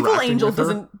Evil interacting Angel with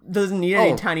her. doesn't need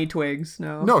any tiny twigs,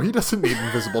 no. No, he doesn't need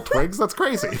invisible twigs. That's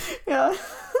crazy. Yeah.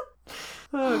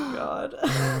 Oh,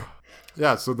 God.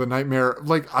 Yeah, so the nightmare,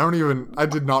 like, I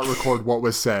did not record what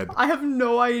was said. I have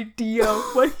no idea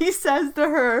what he says to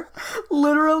her.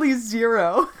 Literally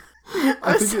zero.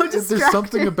 I think there's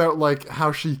something about, like,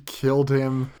 how she killed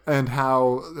him and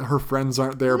how her friends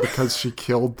aren't there because she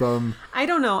killed them. I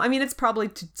don't know. I mean, it's probably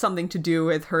something to do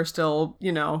with her still,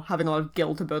 having a lot of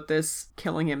guilt about this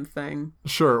killing him thing.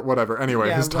 Sure, whatever. Anyway,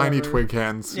 Yeah, his tiny whatever. twig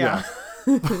hands. Yeah.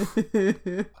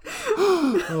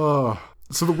 Oh.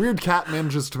 So the weird cat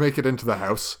manages to make it into the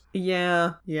house.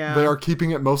 Yeah. They are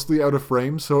keeping it mostly out of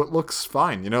frame, so it looks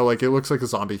fine. It looks like a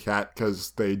zombie cat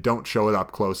because they don't show it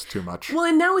up close too much. Well,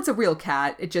 and now it's a real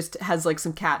cat. It just has, like,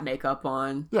 some cat makeup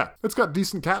on. Yeah, it's got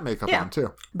decent cat makeup on,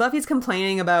 too. Buffy's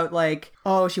complaining about, like,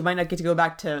 oh, she might not get to go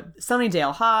back to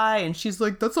Sunnydale High, and she's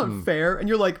like, that's not fair. And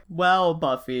you're like, well,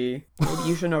 Buffy, maybe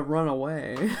you shouldn't have run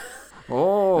away.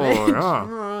 Oh,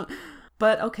 yeah.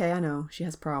 But, okay, I know. She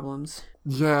has problems.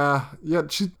 Yeah,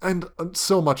 and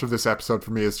so much of this episode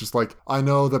for me is just like, I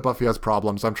know that Buffy has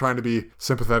problems. I'm trying to be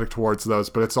sympathetic towards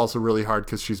those, but it's also really hard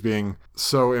because she's being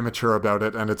so immature about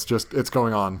it, and it's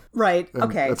going on. Right. And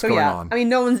Okay. it's So going yeah, on. I mean,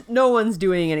 no one's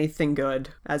doing anything good,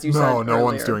 as you said. No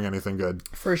one's earlier. doing anything good.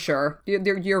 For sure.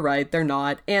 You're right. They're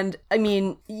not. And I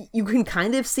mean, you can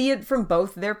kind of see it from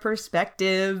both their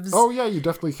perspectives. Oh yeah, you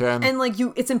definitely can. And like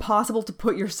it's impossible to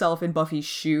put yourself in Buffy's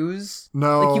shoes.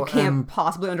 No, like you can't and-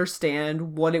 possibly understand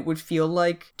what it would feel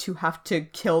like to have to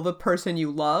kill the person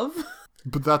you love.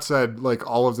 But that said, like,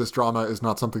 all of this drama is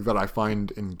not something that I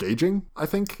find engaging, I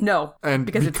think. No, And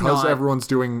because it's not. everyone's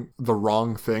doing the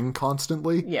wrong thing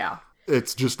constantly, Yeah.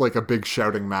 it's just like a big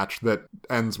shouting match that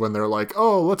ends when they're like,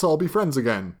 oh, let's all be friends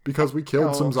again because we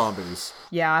killed some zombies.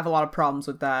 Yeah, I have a lot of problems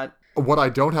with that. What I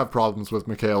don't have problems with,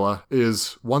 Michaela,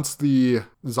 is once the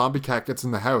zombie cat gets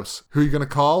in the house, who are you going to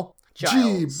call?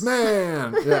 Giles.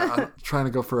 G-Man! Yeah, I'm trying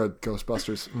to go for a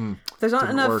Ghostbusters. There's not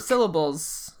Didn't enough work.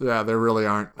 syllables. Yeah, there really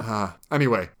aren't.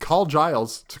 Anyway, call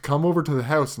Giles to come over to the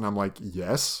house, and I'm like,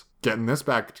 yes, getting this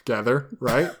back together,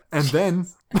 right? And then...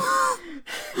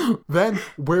 Then,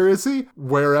 where is he?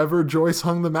 Wherever Joyce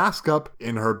hung the mask up,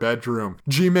 in her bedroom.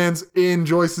 G-Man's in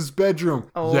Joyce's bedroom.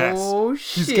 Oh,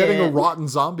 yes. He's getting a shit. rotten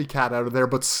zombie cat out of there,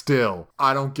 but still,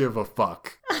 I don't give a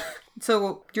fuck.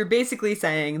 So you're basically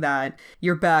saying that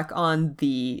you're back on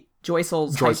the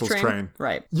Joycel's hype train.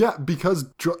 Right. Yeah, because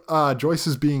Joyce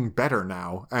is being better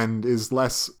now and is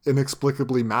less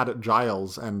inexplicably mad at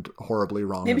Giles and horribly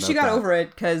wrong. Maybe she got over it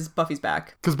because Buffy's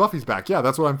back. Because Buffy's back. Yeah,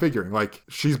 that's what I'm figuring. Like,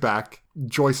 she's back.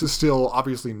 Joyce is still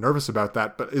obviously nervous about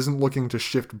that, but isn't looking to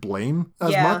shift blame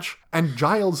as much. And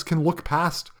Giles can look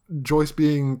past Joyce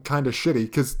being kind of shitty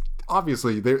because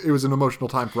obviously it was an emotional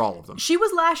time for all of them. She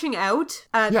was lashing out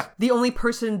at the only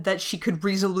person that she could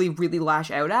reasonably really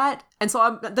lash out at. And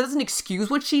so that doesn't excuse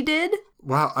what she did.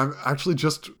 Wow, I'm actually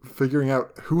just figuring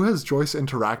out who has Joyce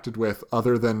interacted with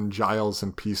other than Giles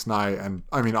and Peace Nye and,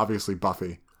 I mean, obviously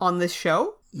Buffy. On this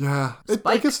show? Yeah,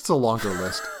 I guess it's a longer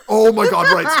list. Oh my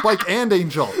god, right, Spike and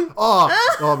Angel. Oh,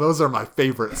 those are my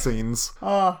favorite scenes.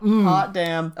 Hot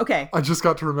damn. Okay. I just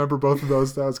got to remember both of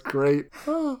those. That was great.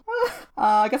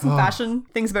 I got some fashion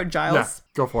things about Giles. Yeah,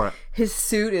 go for it. His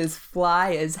suit is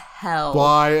fly as hell.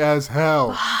 Fly as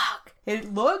hell.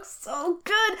 It looks so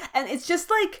good. And it's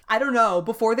just like, I don't know,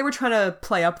 before they were trying to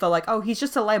play up the like, oh, he's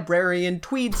just a librarian,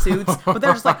 tweed suits. But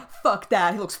they're just like, fuck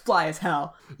that. He looks fly as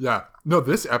hell. Yeah. No,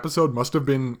 this episode must have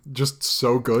been just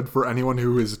so good for anyone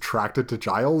who is attracted to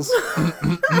Giles.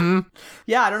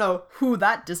 Yeah, I don't know who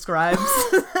that describes.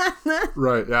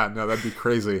 Right, yeah, no, that'd be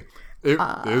crazy. This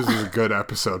was a good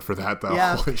episode for that, though.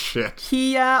 Yeah. Holy shit.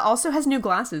 He also has new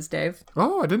glasses, Dave.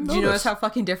 Oh, I didn't know Do you notice how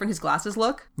fucking different his glasses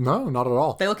look? No, not at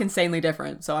all. They look insanely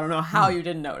different, so I don't know how you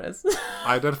didn't notice.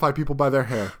 I identify people by their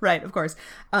hair. Right, of course.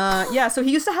 Yeah, so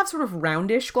he used to have sort of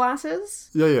roundish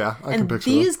glasses. Yeah, I can picture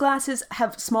These them. glasses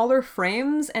have smaller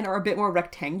frames and are a bit more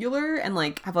rectangular and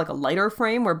like have like a lighter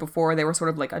frame where before they were sort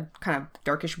of like a kind of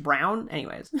darkish brown.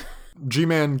 Anyways.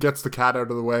 G-Man gets the cat out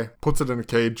of the way, puts it in a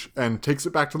cage, and takes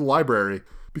it back to the library.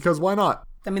 Because why not?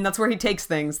 I mean, that's where he takes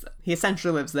things. He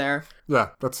essentially lives there. Yeah,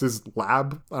 that's his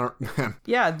lab. I don't, man.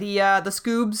 Yeah, the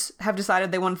Scoobs have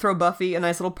decided they want to throw Buffy a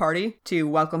nice little party to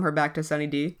welcome her back to Sunny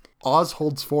D. Oz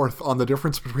holds forth on the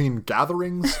difference between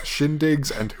gatherings,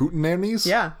 shindigs, and hootenannies.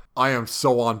 Yeah. I am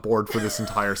so on board for this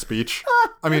entire speech.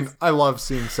 I mean, I love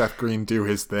seeing Seth Green do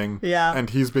his thing. Yeah. And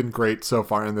he's been great so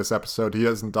far in this episode. He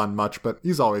hasn't done much, but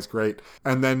he's always great.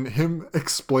 And then him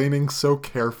explaining so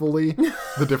carefully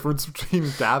the difference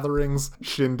between gatherings,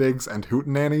 shindigs, and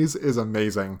hootenannies is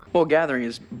amazing. Well, gathering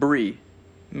is brie,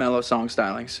 mellow song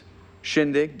stylings.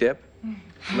 Shindig, dip.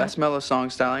 Less mellow song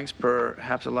stylings,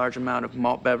 perhaps a large amount of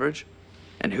malt beverage.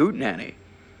 And hootenanny.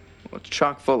 Well, it's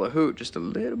chock full of hoot, just a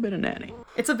little bit of nanny.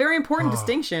 It's a very important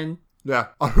distinction. Yeah,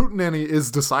 a hootenanny is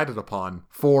decided upon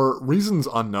for reasons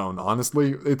unknown.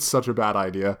 Honestly, it's such a bad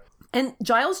idea. And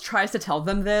Giles tries to tell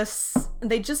them this,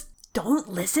 and they just don't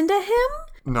listen to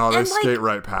him? No, they And, skate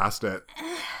right past it.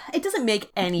 It doesn't make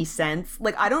any sense.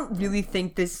 Like, I don't really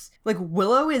think this... Like,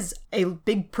 Willow is a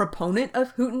big proponent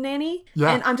of hootenanny.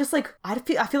 Yeah. And I'm just like, I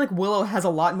feel like Willow has a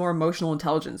lot more emotional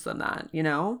intelligence than that, you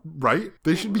know? Right?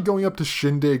 They should be going up to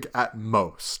shindig at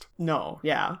most. No,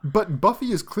 yeah. But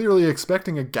Buffy is clearly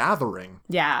expecting a gathering.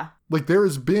 Yeah. Like, there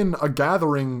has been a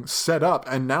gathering set up,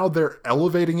 and now they're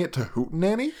elevating it to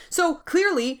hootenanny? So,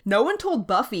 clearly, no one told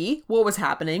Buffy what was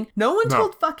happening. No one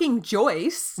told fucking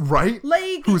Joyce. Right?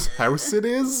 Like... Whose house it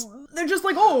is? They're just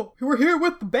like, oh, we're here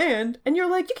with the band. And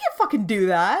you're like, you can't fucking do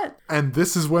that. And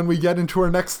this is when we get into our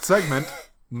next segment,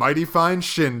 Mighty Fine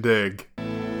Shindig.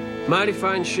 Mighty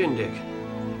fine shindig.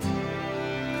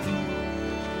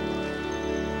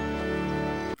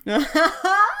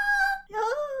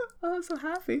 Oh, I'm so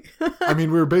happy. I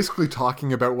mean, we were basically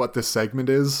talking about what this segment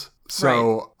is, so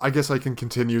Right. I guess I can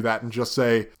continue that and just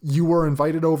say, you were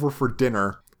invited over for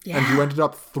dinner, and you ended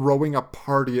up throwing a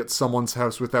party at someone's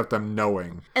house without them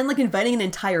knowing. And like inviting an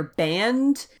entire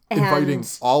band. And... Inviting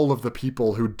all of the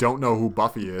people who don't know who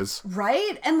Buffy is.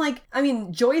 Right? And like, I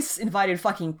mean, Joyce invited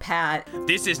fucking Pat.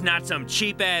 This is not some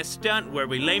cheap-ass stunt where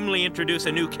we lamely introduce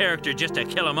a new character just to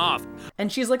kill him off.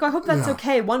 And she's like, I hope that's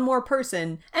okay, one more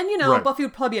person. And you know, Right. Buffy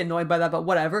would probably be annoyed by that, but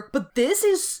whatever. But this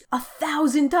is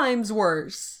 1,000 times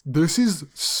worse. This is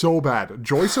so bad.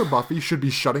 Joyce or Buffy should be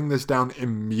shutting this down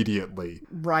immediately.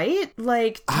 Right?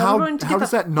 Like, tell How- everyone to how get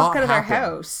does the that fuck not out of their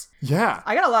happen? house. Yeah.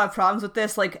 I got a lot of problems with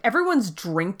this. Like, everyone's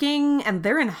drinking and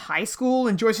they're in high school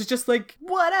and Joyce is just like,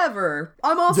 whatever.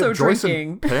 I'm also Joyce drinking.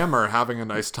 and Pam are having a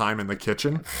nice time in the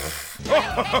kitchen.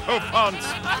 Oh,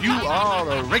 Ponce, you are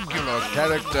a regular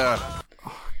character.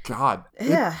 God.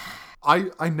 Yeah.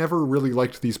 I never really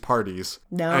liked these parties.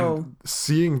 No. And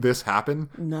seeing this happen,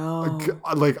 No.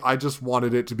 like, I just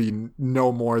wanted it to be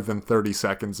no more than 30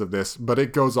 seconds of this, but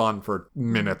it goes on for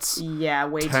minutes. Yeah,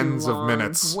 way Tens too of long.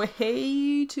 minutes.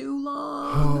 Way too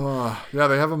long. Yeah,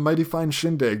 they have a mighty fine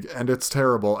shindig, and it's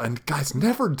terrible. And guys,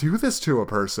 never do this to a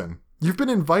person. You've been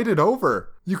invited over.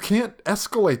 You can't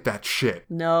escalate that shit.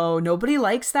 No, nobody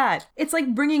likes that. It's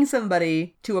like bringing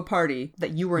somebody to a party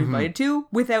that you were invited to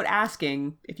without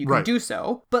asking if you can Right. do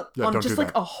so, but Yeah, on don't just do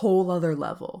like that. a whole other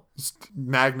level.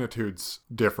 Magnitudes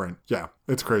different. Yeah,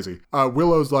 it's crazy.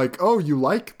 Willow's like, oh, you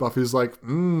like? Buffy's like,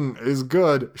 is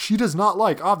good. She does not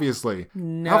like, obviously.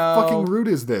 No. How fucking rude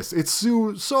is this? It's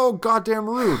so goddamn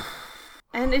rude.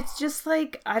 And it's just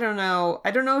like, I don't know.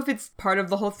 I don't know if it's part of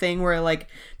the whole thing where like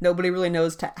nobody really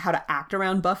knows how to act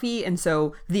around Buffy. And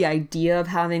so the idea of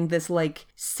having this like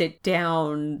sit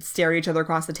down, stare at each other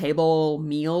across the table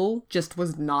meal just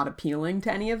was not appealing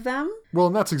to any of them. Well,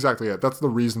 and that's exactly it. That's the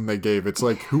reason they gave. It's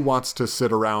like, who wants to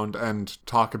sit around and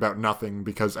talk about nothing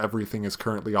because everything is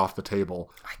currently off the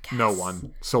table? I guess. No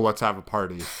one. So let's have a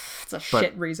party. It's a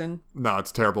shit reason. No,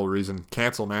 it's a terrible reason.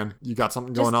 Cancel, man. You got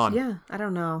something going on. Yeah, I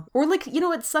don't know. Or like, you know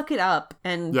what, suck it up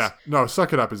and Yeah, no,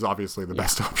 suck it up is obviously the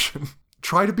best option.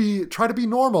 Try to be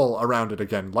normal around it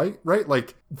again, right?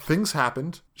 Like, things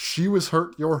happened. She was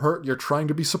hurt, you're hurt, you're trying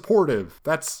to be supportive.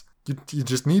 That's, you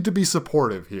just need to be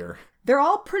supportive here. they're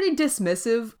all pretty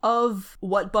dismissive of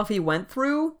what Buffy went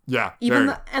through. Yeah,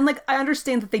 And like, I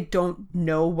understand that they don't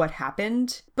know what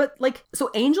happened, but like, so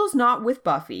Angel's not with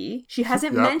Buffy. She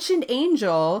hasn't mentioned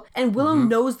Angel, and Willow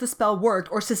knows the spell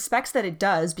worked or suspects that it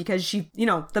does because she, you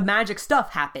know, the magic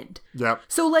stuff happened. Yep.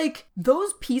 So like,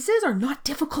 those pieces are not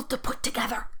difficult to put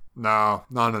together. No.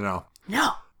 No.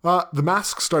 The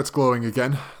mask starts glowing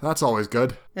again. That's always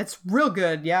good. That's real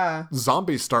good, yeah.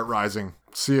 Zombies start rising.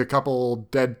 See a couple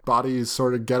dead bodies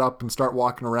sort of get up and start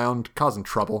walking around, causing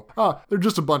trouble. They're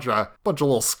just a bunch of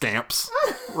little scamps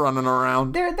running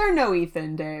around. They're no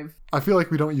Ethan, Dave. I feel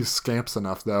like we don't use scamps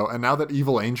enough, though. And now that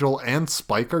Evil Angel and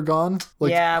Spike are gone,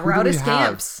 like, Yeah, who we're do out of we have?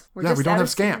 scamps. We're We just don't out have of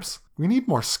scamps. We need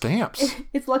more scamps.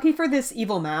 It's lucky for this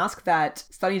evil mask that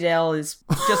Sunnydale is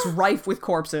just rife with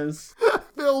corpses.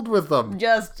 Filled with them.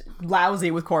 Just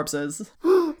lousy with corpses.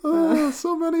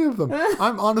 So many of them.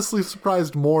 I'm honestly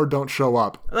surprised more don't show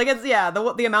up. Like, it's,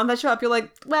 the amount that show up, you're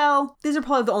like, well, these are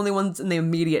probably the only ones in the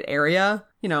immediate area.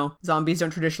 You know, zombies don't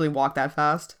traditionally walk that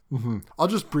fast. Mm-hmm. I'll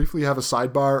just briefly have a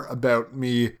sidebar about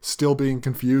me still being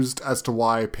confused as to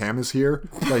why Pam is here.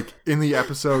 Like, in the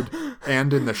episode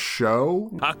and in the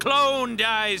show. A clone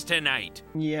dies tonight.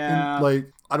 Yeah.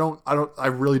 I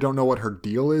really don't know what her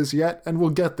deal is yet, and we'll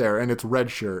get there, and it's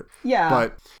Red Shirt. Yeah.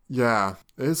 But, yeah,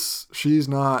 she's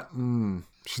not a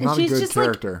good just,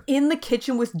 character. Like, in the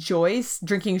kitchen with Joyce,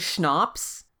 drinking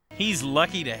schnapps. He's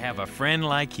lucky to have a friend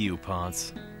like you,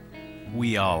 Ponce.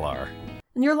 We all are.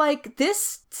 And you're like,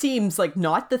 this seems like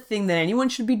not the thing that anyone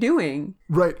should be doing.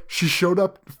 Right. She showed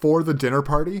up for the dinner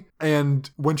party, and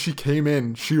when she came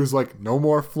in, she was like, no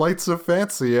more flights of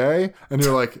fancy, eh? And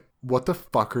you're like, what the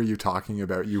fuck are you talking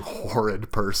about, you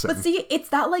horrid person? But see, it's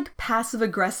that, like,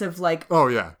 passive-aggressive, like, oh,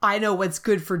 yeah, I know what's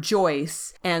good for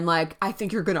Joyce, and, like, I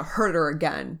think you're gonna hurt her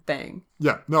again thing.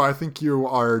 Yeah, no, I think you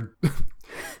are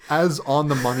as on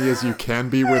the money as you can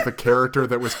be with a character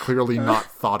that was clearly not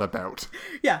thought about.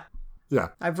 Yeah. Yeah.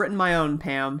 I've written my own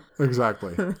Pam.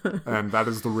 Exactly. And that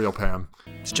is the real Pam.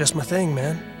 It's just my thing,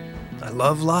 man. I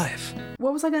love life.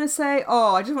 What was I going to say?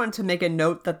 Oh, I just wanted to make a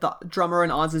note that the drummer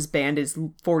in Oz's band is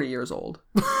 40 years old.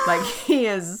 Like, he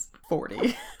is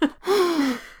 40.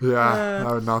 Yeah,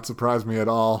 that would not surprise me at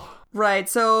all. Right,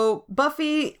 so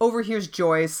Buffy overhears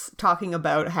Joyce talking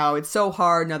about how it's so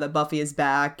hard now that Buffy is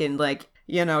back, and, like,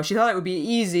 you know, she thought it would be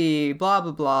easy, blah,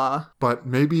 blah, blah. But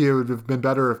maybe it would have been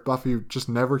better if Buffy just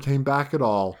never came back at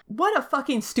all. What a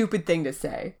fucking stupid thing to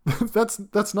say.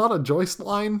 That's not a Joyce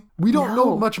line. We don't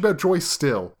know much about Joyce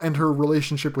still, and her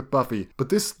relationship with Buffy, but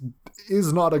this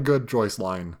is not a good Joyce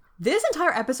line. This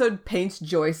entire episode paints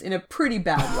Joyce in a pretty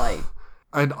bad light.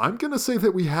 And I'm gonna say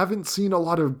that we haven't seen a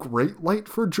lot of great light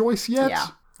for Joyce yet. Yeah.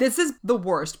 This is the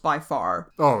worst by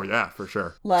far. Oh, yeah, for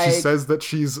sure. Like, she says that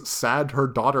she's sad her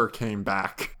daughter came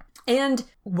back. And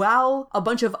while a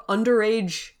bunch of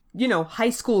underage, you know, high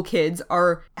school kids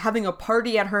are having a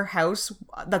party at her house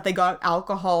that they got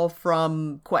alcohol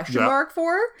from question mark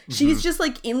for, she's just,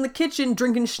 like, in the kitchen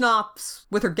drinking schnapps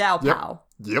with her gal pal.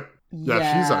 Yep.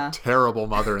 Yeah, she's a terrible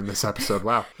mother in this episode.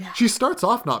 Wow. Yeah. She starts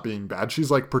off not being bad.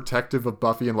 She's, like, protective of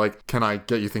Buffy and, like, can I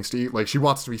get you things to eat? Like, she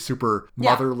wants to be super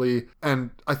motherly.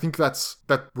 And I think that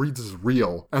reads as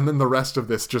real. And then the rest of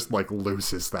this just, like,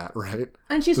 loses that, right?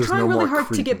 And she's trying really hard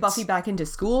to get Buffy back into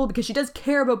school because she does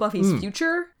care about Buffy's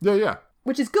future. Yeah.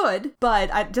 Which is good,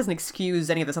 but it doesn't excuse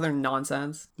any of this other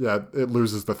nonsense. Yeah, it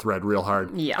loses the thread real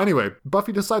hard. Yeah. Anyway,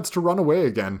 Buffy decides to run away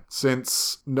again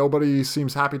since nobody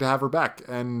seems happy to have her back.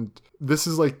 And this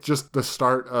is like just the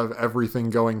start of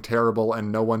everything going terrible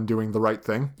and no one doing the right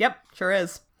thing. Yep, sure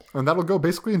is. And that'll go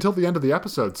basically until the end of the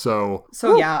episode, so...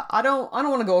 So yeah, I don't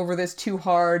want to go over this too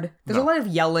hard. There's a lot of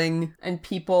yelling and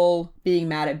people being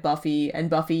mad at Buffy and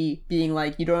Buffy being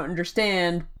like, you don't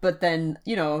understand, but then,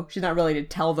 you know, she's not really to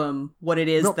tell them what it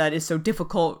is that is so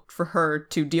difficult for her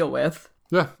to deal with.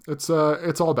 Yeah, it's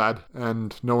all bad,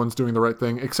 and no one's doing the right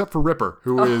thing, except for Ripper,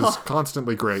 who is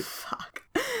constantly great. Fuck.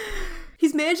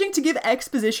 He's managing to give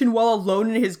exposition while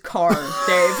alone in his car,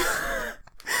 Dave.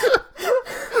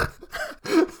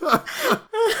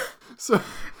 So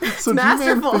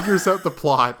G-Man figures out the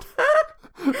plot,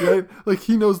 right? Like,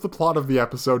 he knows the plot of the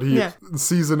episode. He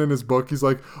sees it in his book. He's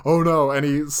like, oh no, and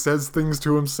he says things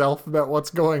to himself about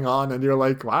what's going on, and you're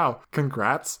like, wow,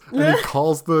 congrats. And he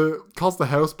calls the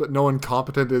house, but no one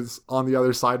competent is on the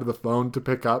other side of the phone to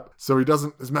pick up, so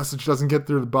his message doesn't get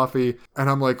through to Buffy.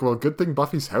 And I'm like, well, good thing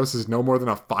Buffy's house is no more than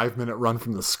a 5-minute run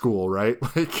from the school, right?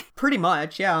 Like, pretty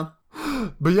much, yeah.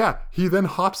 But yeah, he then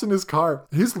hops in his car.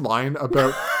 His line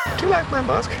about... Do you like my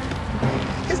mask?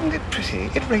 Isn't it pretty?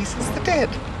 It raises the dead.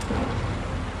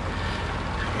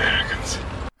 Americans.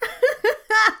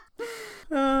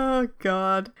 Oh,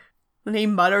 God. And he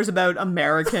mutters about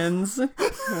Americans.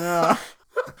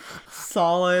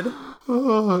 Solid.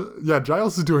 Yeah,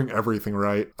 Giles is doing everything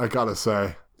right, I gotta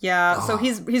say. Yeah, so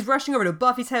he's rushing over to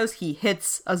Buffy's house. He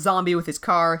hits a zombie with his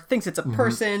car, thinks it's a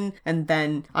person, and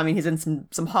then, I mean, he's in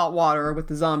some hot water with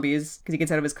the zombies because he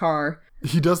gets out of his car.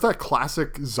 He does that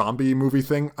classic zombie movie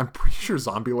thing. I'm pretty sure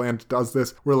Zombieland does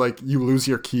this, where, like, you lose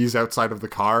your keys outside of the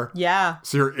car. Yeah.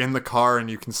 So you're in the car and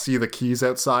you can see the keys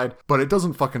outside, but it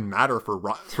doesn't fucking matter for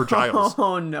Giles.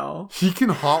 Oh, no. He can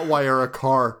hotwire a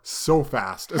car so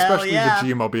fast, especially the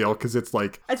G-Mobile, because it's,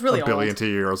 like, it's really a billion to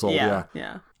years old. Yeah.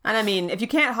 And I mean, if you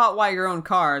can't hotwire your own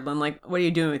car, then, like, what are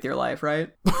you doing with your life, right?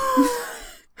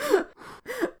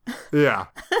 Yeah.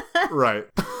 Right.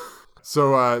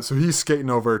 So he's skating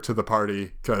over to the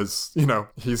party because,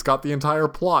 he's got the entire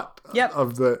plot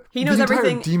of he knows the entire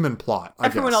everything. Demon plot, I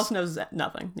Everyone guess. else knows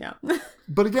nothing. Yeah.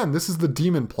 But again, this is the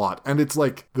demon plot, and it's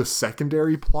like the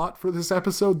secondary plot for this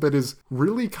episode that is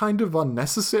really kind of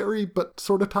unnecessary, but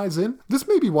sort of ties in. This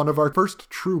may be one of our first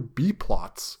true B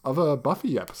plots of a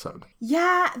Buffy episode.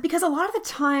 Yeah, because a lot of the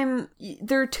time,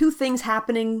 there are two things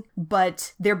happening,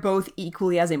 but they're both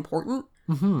equally as important.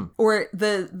 Mm-hmm. Or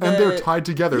and they're tied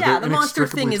together. Yeah, they're the monster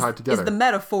thing tied together. is the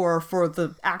metaphor for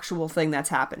the actual thing that's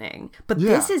happening. But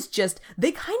this is just,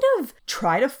 they kind of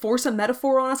try to force a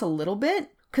metaphor on us a little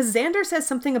bit. Because Xander says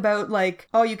something about, like,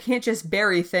 oh, you can't just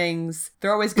bury things.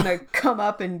 They're always going to come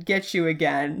up and get you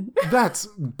again. That's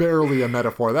barely a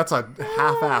metaphor. That's a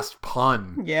half-assed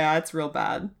pun. Yeah, it's real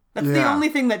bad. That's the only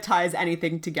thing that ties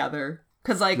anything together.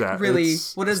 Because, really,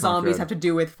 what do zombies have to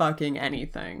do with fucking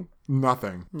anything?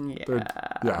 Nothing.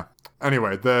 Yeah.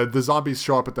 Anyway, the zombies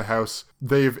show up at the house.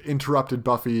 They've interrupted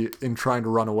Buffy in trying to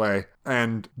run away.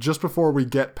 And just before we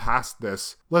get past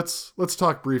this, let's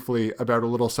talk briefly about a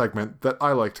little segment that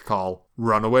I like to call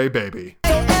Runaway Baby.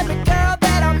 So every girl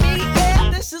that I meet, yeah,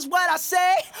 this is what I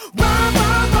say. Run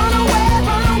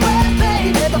away,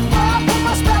 baby, before I put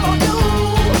my spell on you.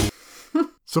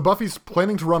 So Buffy's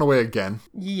planning to run away again.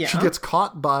 Yeah. She gets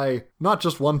caught by not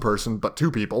just one person, but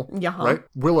two people. Yeah. Right?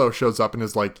 Willow shows up and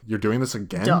is like, you're doing this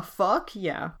again? The fuck?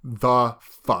 Yeah. The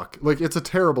fuck. Like, it's a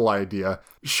terrible idea.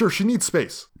 Sure, she needs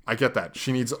space. I get that.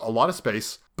 She needs a lot of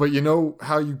space. But you know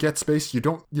how you get space? You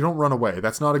don't run away.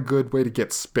 That's not a good way to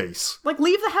get space. Like,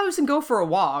 leave the house and go for a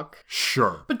walk.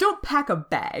 Sure. But don't pack a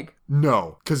bag.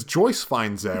 No, because Joyce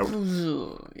finds out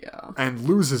and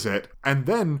loses it. And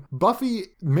then Buffy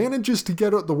manages to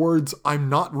get out the words, I'm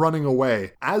not running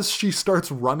away, as she starts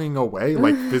running away,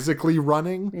 like physically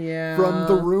running from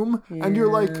the room. Yeah. And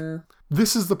you're like,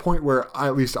 this is the point where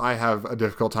at least I have a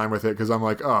difficult time with it, because I'm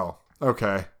like, oh,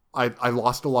 okay. I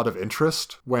lost a lot of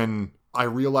interest when I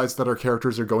realized that our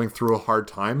characters are going through a hard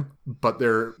time, but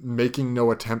they're making no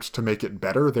attempt to make it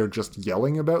better. They're just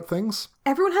yelling about things.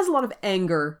 Everyone has a lot of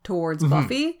anger towards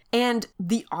Buffy, and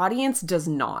the audience does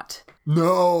not.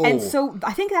 No. And so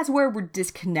I think that's where we're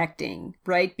disconnecting,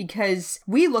 right? Because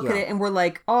we look at it and we're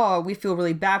like, oh, we feel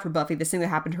really bad for Buffy. This thing that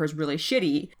happened to her is really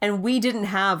shitty. And we didn't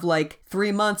have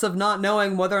 3 months of not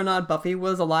knowing whether or not Buffy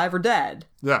was alive or dead.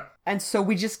 Yeah. And so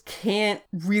we just can't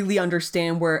really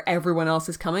understand where everyone else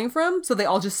is coming from. So they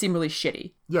all just seem really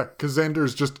shitty. Yeah, because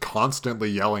Xander's just constantly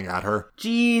yelling at her.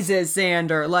 Jesus,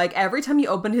 Xander. Every time he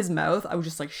opened his mouth, I was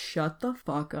just like, shut the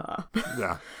fuck up.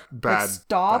 Yeah. Bad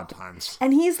times.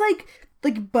 And he's like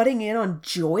butting in on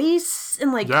Joyce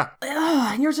and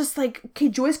and you're just like, okay,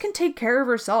 Joyce can take care of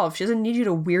herself. She doesn't need you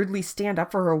to weirdly stand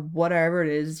up for her, whatever it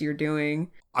is you're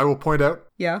doing. I will point out,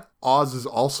 yeah, Oz is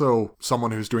also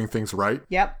someone who's doing things right.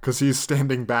 Yep. Because he's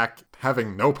standing back,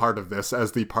 having no part of this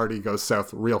as the party goes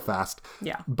south real fast.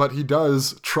 Yeah. But he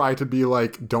does try to be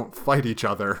like, don't fight each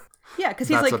other. Yeah, because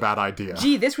he's That's a bad idea.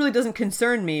 Gee, this really doesn't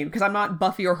concern me because I'm not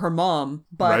Buffy or her mom,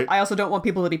 but I also don't want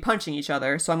people to be punching each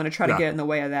other, so I'm going to try to get in the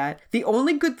way of that. The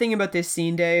only good thing about this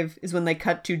scene, Dave, is when they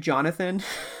cut to Jonathan.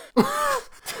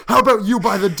 How about you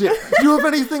by the dick? Do you have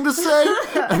anything to say?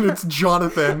 And it's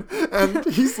Jonathan, and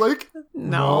he's like,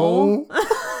 no.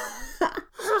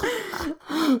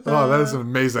 Oh, that is an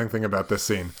amazing thing about this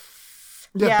scene.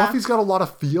 Yeah, Buffy's got a lot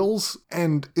of feels,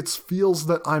 and it's feels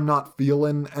that I'm not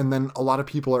feeling, and then a lot of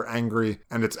people are angry,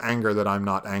 and it's anger that I'm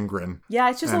not angering. Yeah,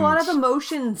 it's just a lot of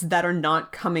emotions that are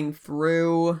not coming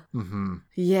through. Mm-hmm.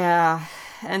 Yeah,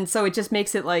 and so it just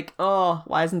makes it like, oh,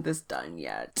 why isn't this done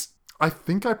yet? I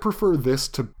think I prefer this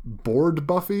to Bored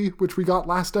Buffy, which we got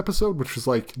last episode, which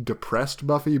was depressed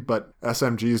Buffy, but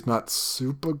SMG's not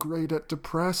super great at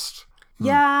depressed.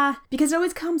 Yeah, because it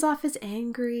always comes off as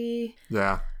angry.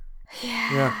 Yeah.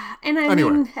 Yeah. And I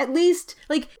mean, at least,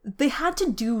 they had to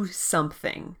do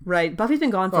something, right? Buffy's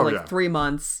been gone for 3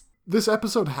 months. This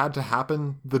episode had to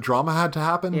happen. The drama had to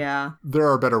happen. Yeah. There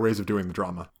are better ways of doing the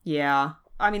drama. Yeah.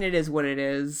 I mean, it is what it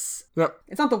is. Yep.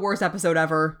 It's not the worst episode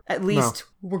ever. At least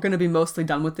we're going to be mostly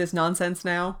done with this nonsense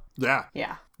now. Yeah.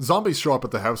 Yeah. Zombies show up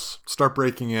at the house, start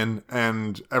breaking in,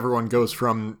 and everyone goes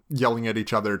from yelling at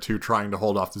each other to trying to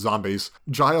hold off the zombies.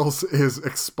 Giles is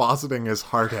expositing his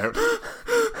heart out.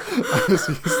 As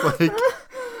he's like,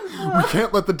 we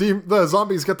can't let the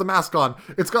zombies get the mask on.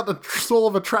 It's got the soul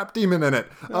of a trapped demon in it.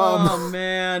 Oh,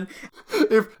 man.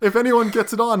 If anyone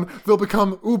gets it on, they'll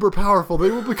become uber powerful.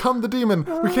 They will become the demon.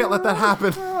 We can't let that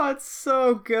happen. Oh, it's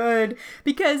so good.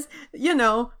 Because,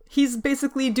 he's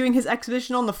basically doing his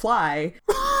exhibition on the fly.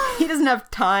 He doesn't have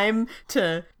time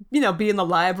to, be in the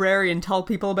library and tell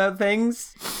people about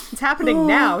things. It's happening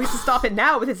now. He has to stop it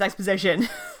now with his exposition.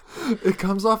 It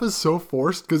comes off as so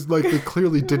forced because, like, they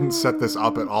clearly didn't set this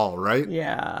up at all, right?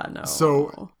 Yeah, no.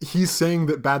 So he's saying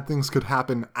that bad things could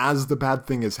happen as the bad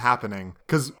thing is happening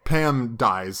because Pam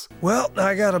dies. Well,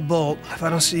 I got a bolt. If I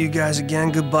don't see you guys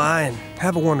again, goodbye and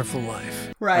have a wonderful life.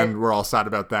 Right. And we're all sad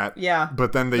about that. Yeah.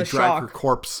 But then they drag shock. her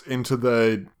corpse into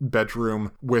the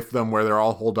bedroom with them where they're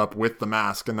all holed up with the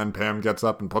mask. And then Pam gets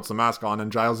up and puts the mask on.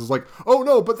 And Giles is like, oh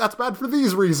no, but that's bad for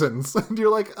these reasons. And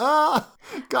you're like,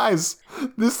 guys,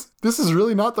 this is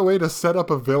really not the way to set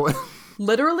up a villain.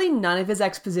 Literally none of his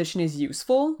exposition is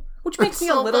useful, which makes me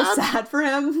so a little bad. sad for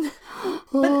him.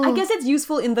 But I guess it's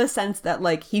useful in the sense that,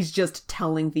 like, he's just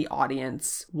telling the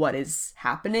audience what is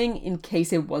happening in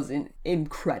case it wasn't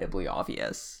incredibly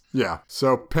obvious. Yeah.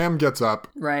 So Pam gets up.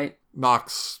 Right.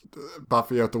 Knocks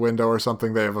Buffy out the window or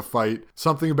something. They have a fight.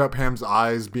 Something about Pam's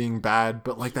eyes being bad,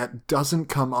 but like that doesn't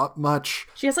come up much.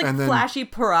 She has like flashy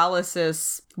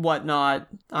paralysis, whatnot.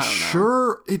 I don't know.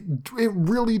 Sure, it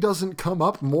really doesn't come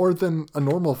up more than a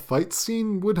normal fight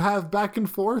scene would have back and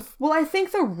forth. Well, I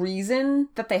think the reason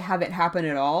that they have it happen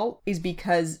at all is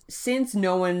because since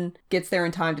no one gets there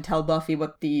in time to tell Buffy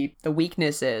what the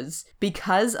weakness is,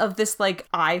 because of this like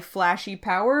eye flashy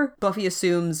power, Buffy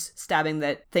assumes stabbing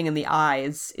that thing in the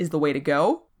eyes is the way to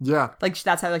go. Yeah. Like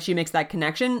that's how like she makes that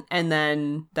connection, and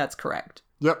then that's correct.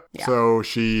 Yep. Yeah. So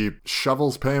she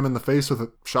shovels Pam in the face with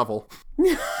a shovel.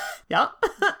 Yeah.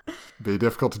 Be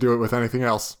difficult to do it with anything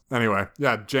else. Anyway,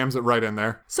 yeah, jams it right in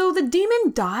there. So the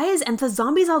demon dies and the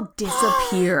zombies all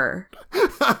disappear.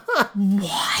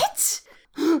 What?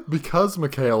 Because,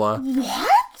 Michaela.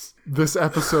 What? This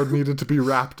episode needed to be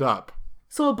wrapped up.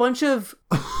 So a bunch of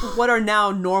what are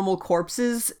now normal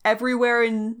corpses everywhere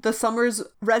in the Summers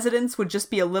residence would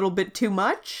just be a little bit too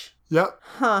much? Yep.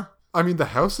 Huh. I mean, the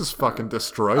house is fucking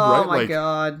destroyed, oh right? Oh my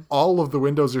god. All of the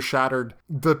windows are shattered.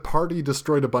 The party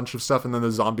destroyed a bunch of stuff, and then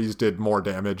the zombies did more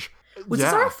damage. Was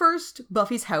this our first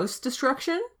Buffy's house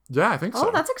destruction? Yeah, I think so.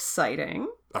 Oh, that's exciting.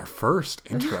 Our first?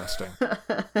 Interesting.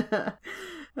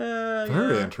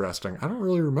 Very interesting. I don't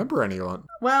really remember anyone.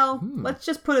 Well, let's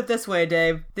just put it this way,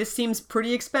 Dave. This seems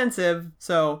pretty expensive,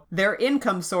 so their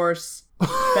income source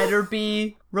better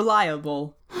be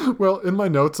reliable. Well, in my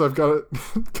notes, I've got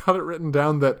it written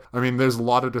down that, I mean, there's a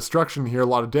lot of destruction here, a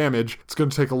lot of damage. It's going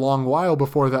to take a long while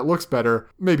before that looks better.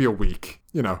 Maybe a week.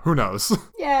 You know, who knows?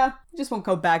 Yeah, just won't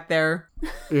go back there.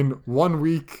 In 1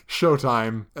 week,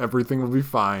 showtime, everything will be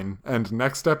fine. And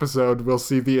next episode, we'll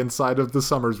see the inside of the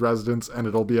Summers residence, and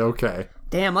it'll be okay.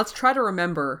 Damn, let's try to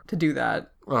remember to do that.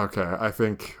 Okay,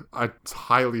 I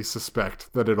highly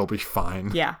suspect that it'll be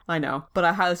fine. Yeah, I know. But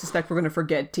I highly suspect we're going to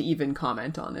forget to even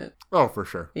comment on it. Oh, for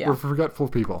sure. Yeah. We're forgetful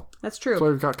people. That's true. That's why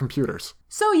we've got computers.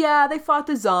 So yeah, they fought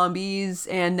the zombies,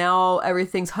 and now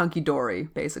everything's hunky-dory,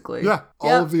 basically. Yeah,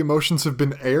 all of the emotions have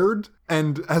been aired,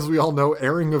 and as we all know,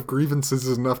 airing of grievances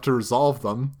is enough to resolve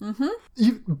them.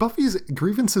 Mm-hmm. Buffy's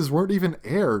grievances weren't even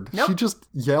aired. Nope. She just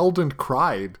yelled and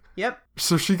cried. Yep.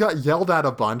 So she got yelled at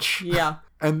a bunch. Yeah.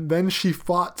 And then she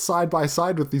fought side by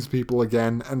side with these people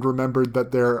again and remembered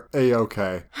that they're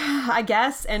A-okay. I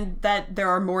guess, and that there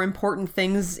are more important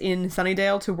things in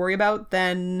Sunnydale to worry about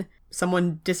than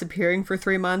someone disappearing for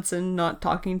 3 months and not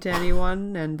talking to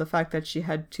anyone, and the fact that she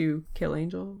had to kill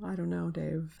Angel. I don't know,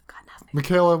 Dave. God, nothing.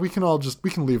 Michaela, we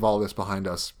can leave all this behind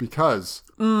us because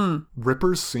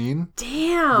Ripper's scene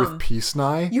with Peace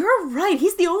Nye. You're right.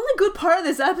 He's the only good part of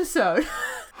this episode.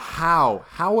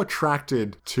 How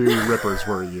attracted to Rippers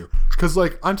were you? Because,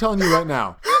 like, I'm telling you right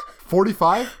now,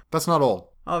 45? That's not old.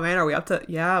 Oh, man, are we up to...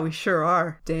 Yeah, we sure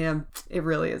are. Damn, it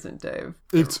really isn't, Dave.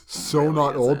 It's so really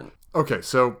not isn't. Old. Okay,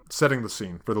 so setting the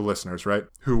scene for the listeners, right?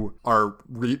 Who are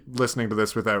listening to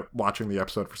this without watching the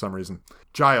episode for some reason.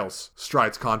 Giles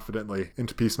strides confidently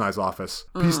into Peace Nye's office.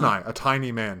 Peace Nye, a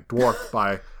tiny man, dwarfed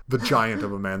by the giant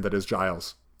of a man that is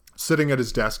Giles. Sitting at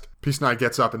his desk, Peace Nye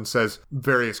gets up and says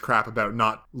various crap about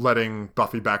not letting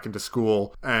Buffy back into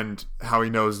school and how he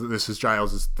knows that this is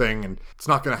Giles' thing and it's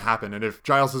not going to happen. And if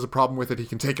Giles has a problem with it, he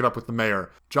can take it up with the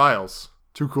mayor. Giles,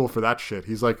 too cool for that shit.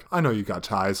 He's like, I know you got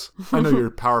ties. I know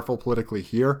you're powerful politically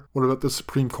here. What about the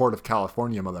Supreme Court of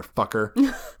California,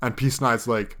 motherfucker? And Peace Nye's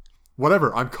like,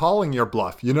 whatever, I'm calling your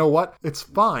bluff. You know what? It's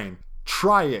fine.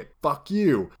 Try it. Fuck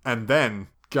you. And then...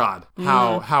 God,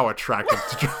 how attracted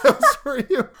to Giles were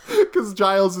you? Because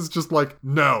Giles is just like,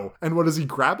 no. And what does he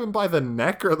grab him by the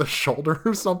neck or the shoulder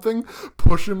or something?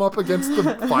 Push him up against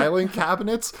the filing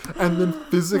cabinets and then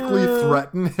physically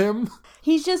threaten him?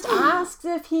 He's just asked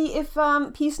if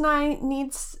Peace Nye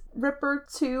needs Ripper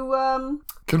to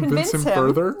convince him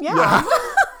further? Yeah.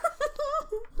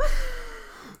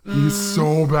 He's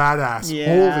so badass.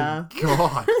 Yeah. Holy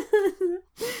God.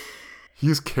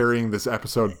 He's carrying this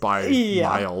episode by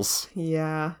miles.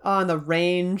 Yeah. On the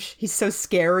range. He's so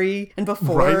scary. And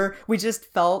before, we just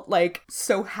felt like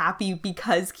so happy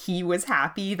because he was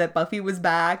happy that Buffy was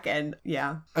back. And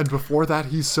yeah. And before that,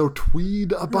 he's so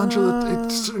tweed a bunch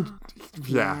of...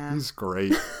 he's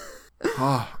great.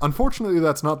 Unfortunately,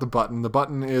 that's not the button. The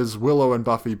button is Willow and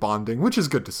Buffy bonding, which is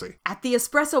good to see. At the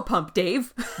espresso pump,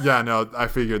 Dave. Yeah, no, I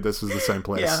figured this was the same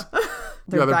place. Yeah.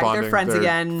 They're back, bonding. they're friends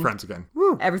again. Friends again.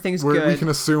 Woo. Everything's good. We can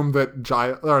assume that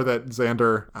that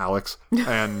Xander, Alex,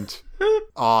 and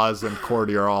Oz and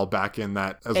Cordy are all back in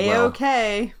that as well.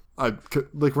 A-okay.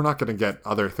 We're not going to get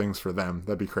other things for them.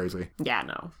 That'd be crazy. Yeah,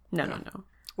 no. No.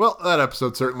 Well, that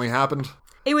episode certainly happened.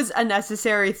 It was a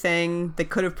necessary thing. They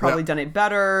could have probably done it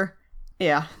better.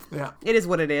 Yeah. It is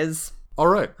what it is. All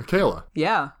right, Michaela.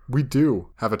 Yeah. We do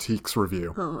have a Teeks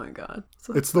review. Oh my god.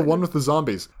 It's the one with the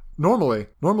zombies. Normally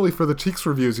for the Teeks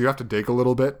reviews, you have to dig a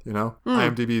little bit, you know?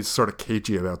 IMDb is sort of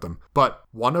cagey about them. But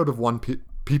 1 out of 1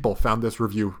 people found this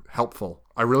review helpful.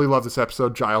 I really love this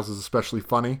episode. Giles is especially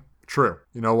funny. True.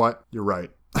 You know what? You're right.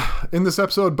 In this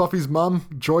episode, Buffy's mom,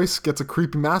 Joyce, gets a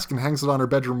creepy mask and hangs it on her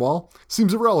bedroom wall.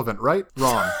 Seems irrelevant, right?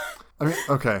 Wrong. I mean,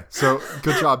 okay, so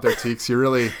good job there, Teeks.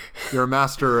 You're a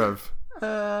master of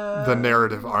the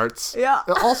narrative arts. Yeah.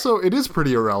 Also, it is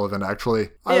pretty irrelevant, actually.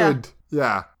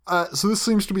 So this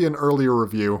seems to be an earlier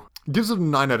review. It gives it a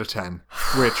 9 out of 10,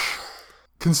 which,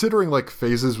 considering like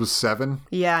Phases was 7,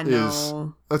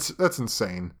 that's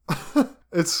insane.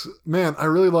 Man, I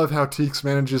really love how Teeks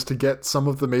manages to get some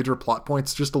of the major plot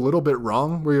points just a little bit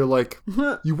wrong, where you're like,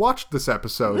 you watched this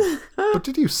episode, but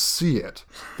did you see it?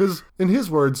 Because, in his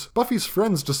words, Buffy's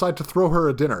friends decide to throw her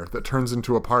a dinner that turns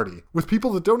into a party, with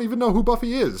people that don't even know who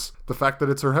Buffy is. The fact that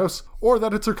it's her house, or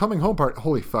that it's her coming home party.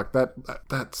 Holy fuck,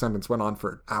 that sentence went on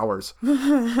for hours.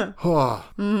 Yeah.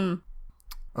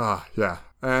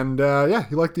 And,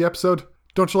 you like the episode?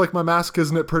 Don't you like my mask,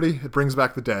 isn't it pretty? It brings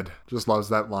back the dead. Just loves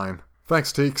that line.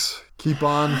 Thanks, Teeks. Keep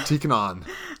on teeking on.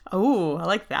 Oh, I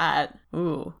like that.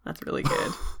 Ooh, that's really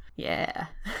good. Yeah.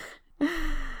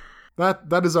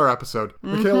 That is our episode.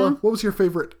 Michaela, what was your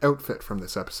favorite outfit from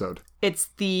this episode? It's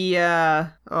the,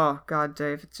 oh god,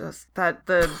 Dave, it's just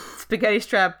the spaghetti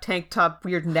strap tank top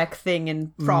weird neck thing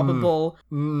and probable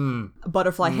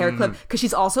butterfly hair clip. Because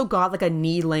she's also got like a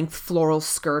knee-length floral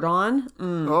skirt on.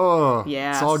 Oh,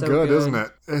 yeah, it's all so good, isn't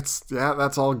it?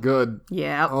 That's all good.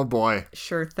 Yeah. Oh boy.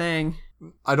 Sure thing.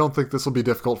 I don't think this will be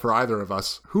difficult for either of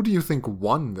us. Who do you think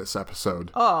won this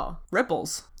episode? Oh,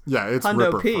 Ripples. Yeah, it's Hundo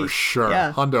Ripper P. for sure.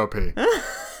 Yeah. Hundo P.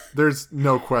 There's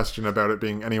no question about it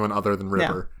being anyone other than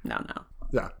Ripper. No.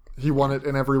 Yeah, he won it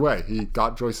in every way. He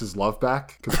got Joyce's love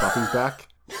back, because Buffy's back.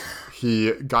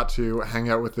 He got to hang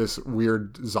out with this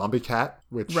weird zombie cat,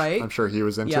 which I'm sure he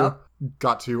was into. Yep.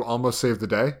 Got to almost save the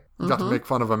day. Got to make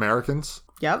fun of Americans.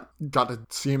 Yep. Got to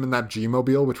see him in that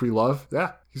G-Mobile, which we love.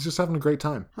 Yeah, he's just having a great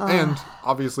time. And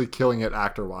obviously killing it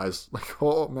actor-wise. Like,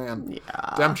 oh man.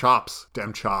 Yeah. Damn chops.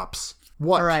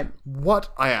 What? All right.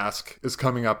 What, I ask, is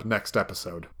coming up next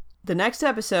episode? The next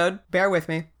episode, bear with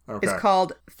me, is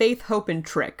called Faith, Hope, and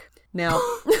Trick. Now...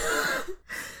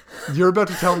 You're about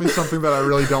to tell me something that I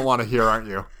really don't want to hear, aren't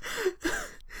you?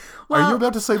 Are you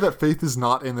about to say that Faith is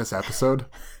not in this episode?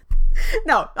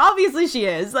 No, obviously she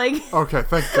is. Like, okay,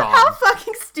 thank God. How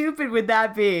fucking stupid would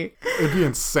that be? It'd be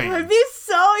insane. It'd be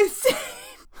so insane.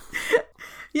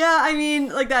 Yeah, I mean,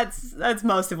 like, that's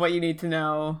most of what you need to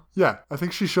know. Yeah, I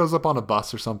think she shows up on a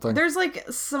bus or something. There's, like,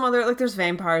 some other, like, there's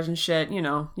vampires and shit, you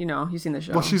know, you've seen the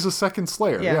show. Well, she's a second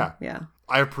Slayer, yeah.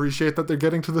 I appreciate that they're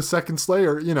getting to the second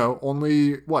Slayer,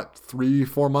 only,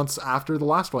 3-4 months after the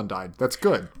last one died. That's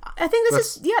good. I think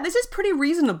this is pretty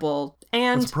reasonable.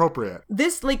 And it's appropriate.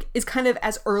 This, is kind of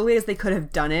as early as they could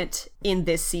have done it in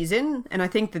this season, and I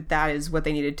think that is what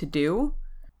they needed to do.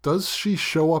 Does she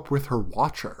show up with her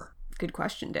watcher? Good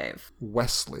question, Dave.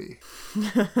 Wesley.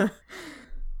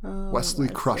 Wesley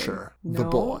Crusher, the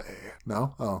boy.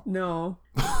 No? Oh. No.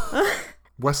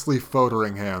 Wesley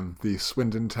Fotheringham, the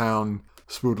Swindon Town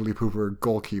Spoodly Pooper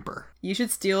goalkeeper. You should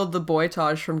steal the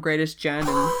WttH from Greatest Gen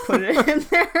and put it in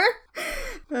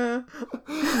there.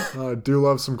 I do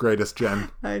love some Greatest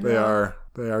Gen. I know.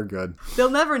 They are good.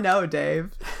 They'll never know,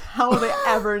 Dave. How will they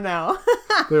ever know?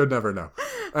 They would never know.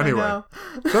 Anyway,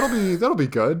 that'll be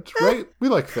good, right? We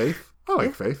like Faith. I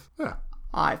like Faith.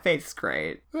 Yeah. Faith's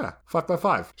great. Yeah,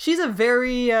 5x5. She's a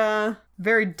very,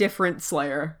 very different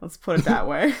Slayer. Let's put it that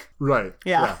way. Right.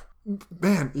 Yeah.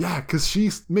 Man, yeah, because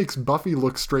she makes Buffy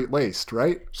look straight-laced,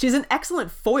 right? She's an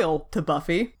excellent foil to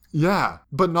Buffy. Yeah,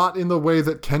 but not in the way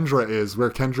that Kendra is, where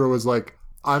Kendra was like,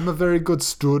 I'm a very good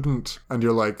student. And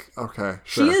you're like, okay,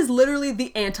 sure. She is literally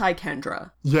the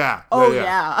anti-Kendra. Yeah. Oh,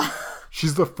 yeah.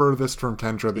 She's the furthest from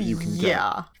Kendra that you can get.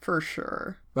 Yeah, for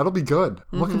sure. That'll be good.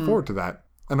 I'm looking forward to that.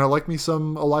 And I like me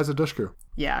some Eliza Dushku.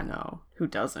 Yeah, no. Who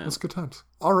doesn't? It's good times.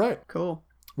 All right. Cool.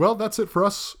 Well, that's it for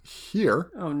us here.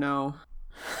 Oh, no.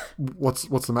 What's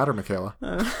the matter, Michaela?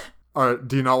 All right,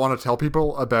 do you not want to tell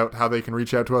people about how they can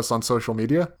reach out to us on social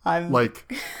media? Like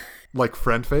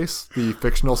FriendFace, the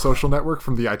fictional social network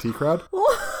from the IT crowd?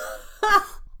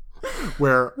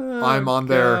 Where I'm on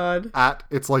there at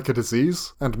It's Like a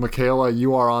Disease, and Michaela,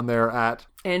 you are on there at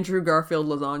Andrew Garfield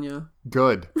Lasagna.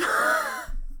 Good.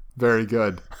 Very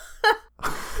good.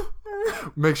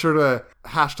 Make sure to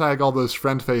hashtag all those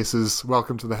friend faces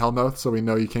welcome to the Hellmouth so we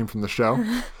know you came from the show.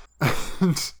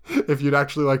 And if you'd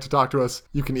actually like to talk to us,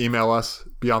 you can email us,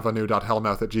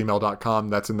 beyondthenu.hellmouth@gmail.com.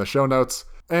 That's in the show notes.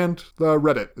 And the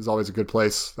Reddit is always a good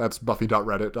place. That's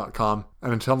buffy.reddit.com.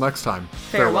 And until next time,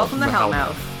 farewell from the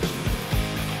Hellmouth.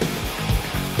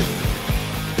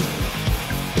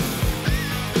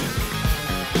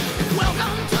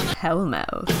 Welcome to the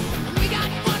Hellmouth. We got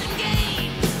fun and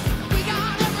games. We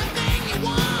got everything you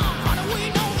want. How do we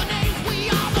know the names? We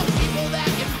are the people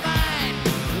that can find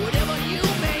whatever you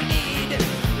may need.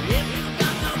 If you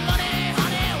got the money,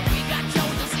 honey, we got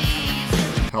your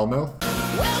disease. Hellmouth?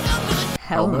 Welcome to the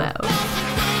Hellmouth.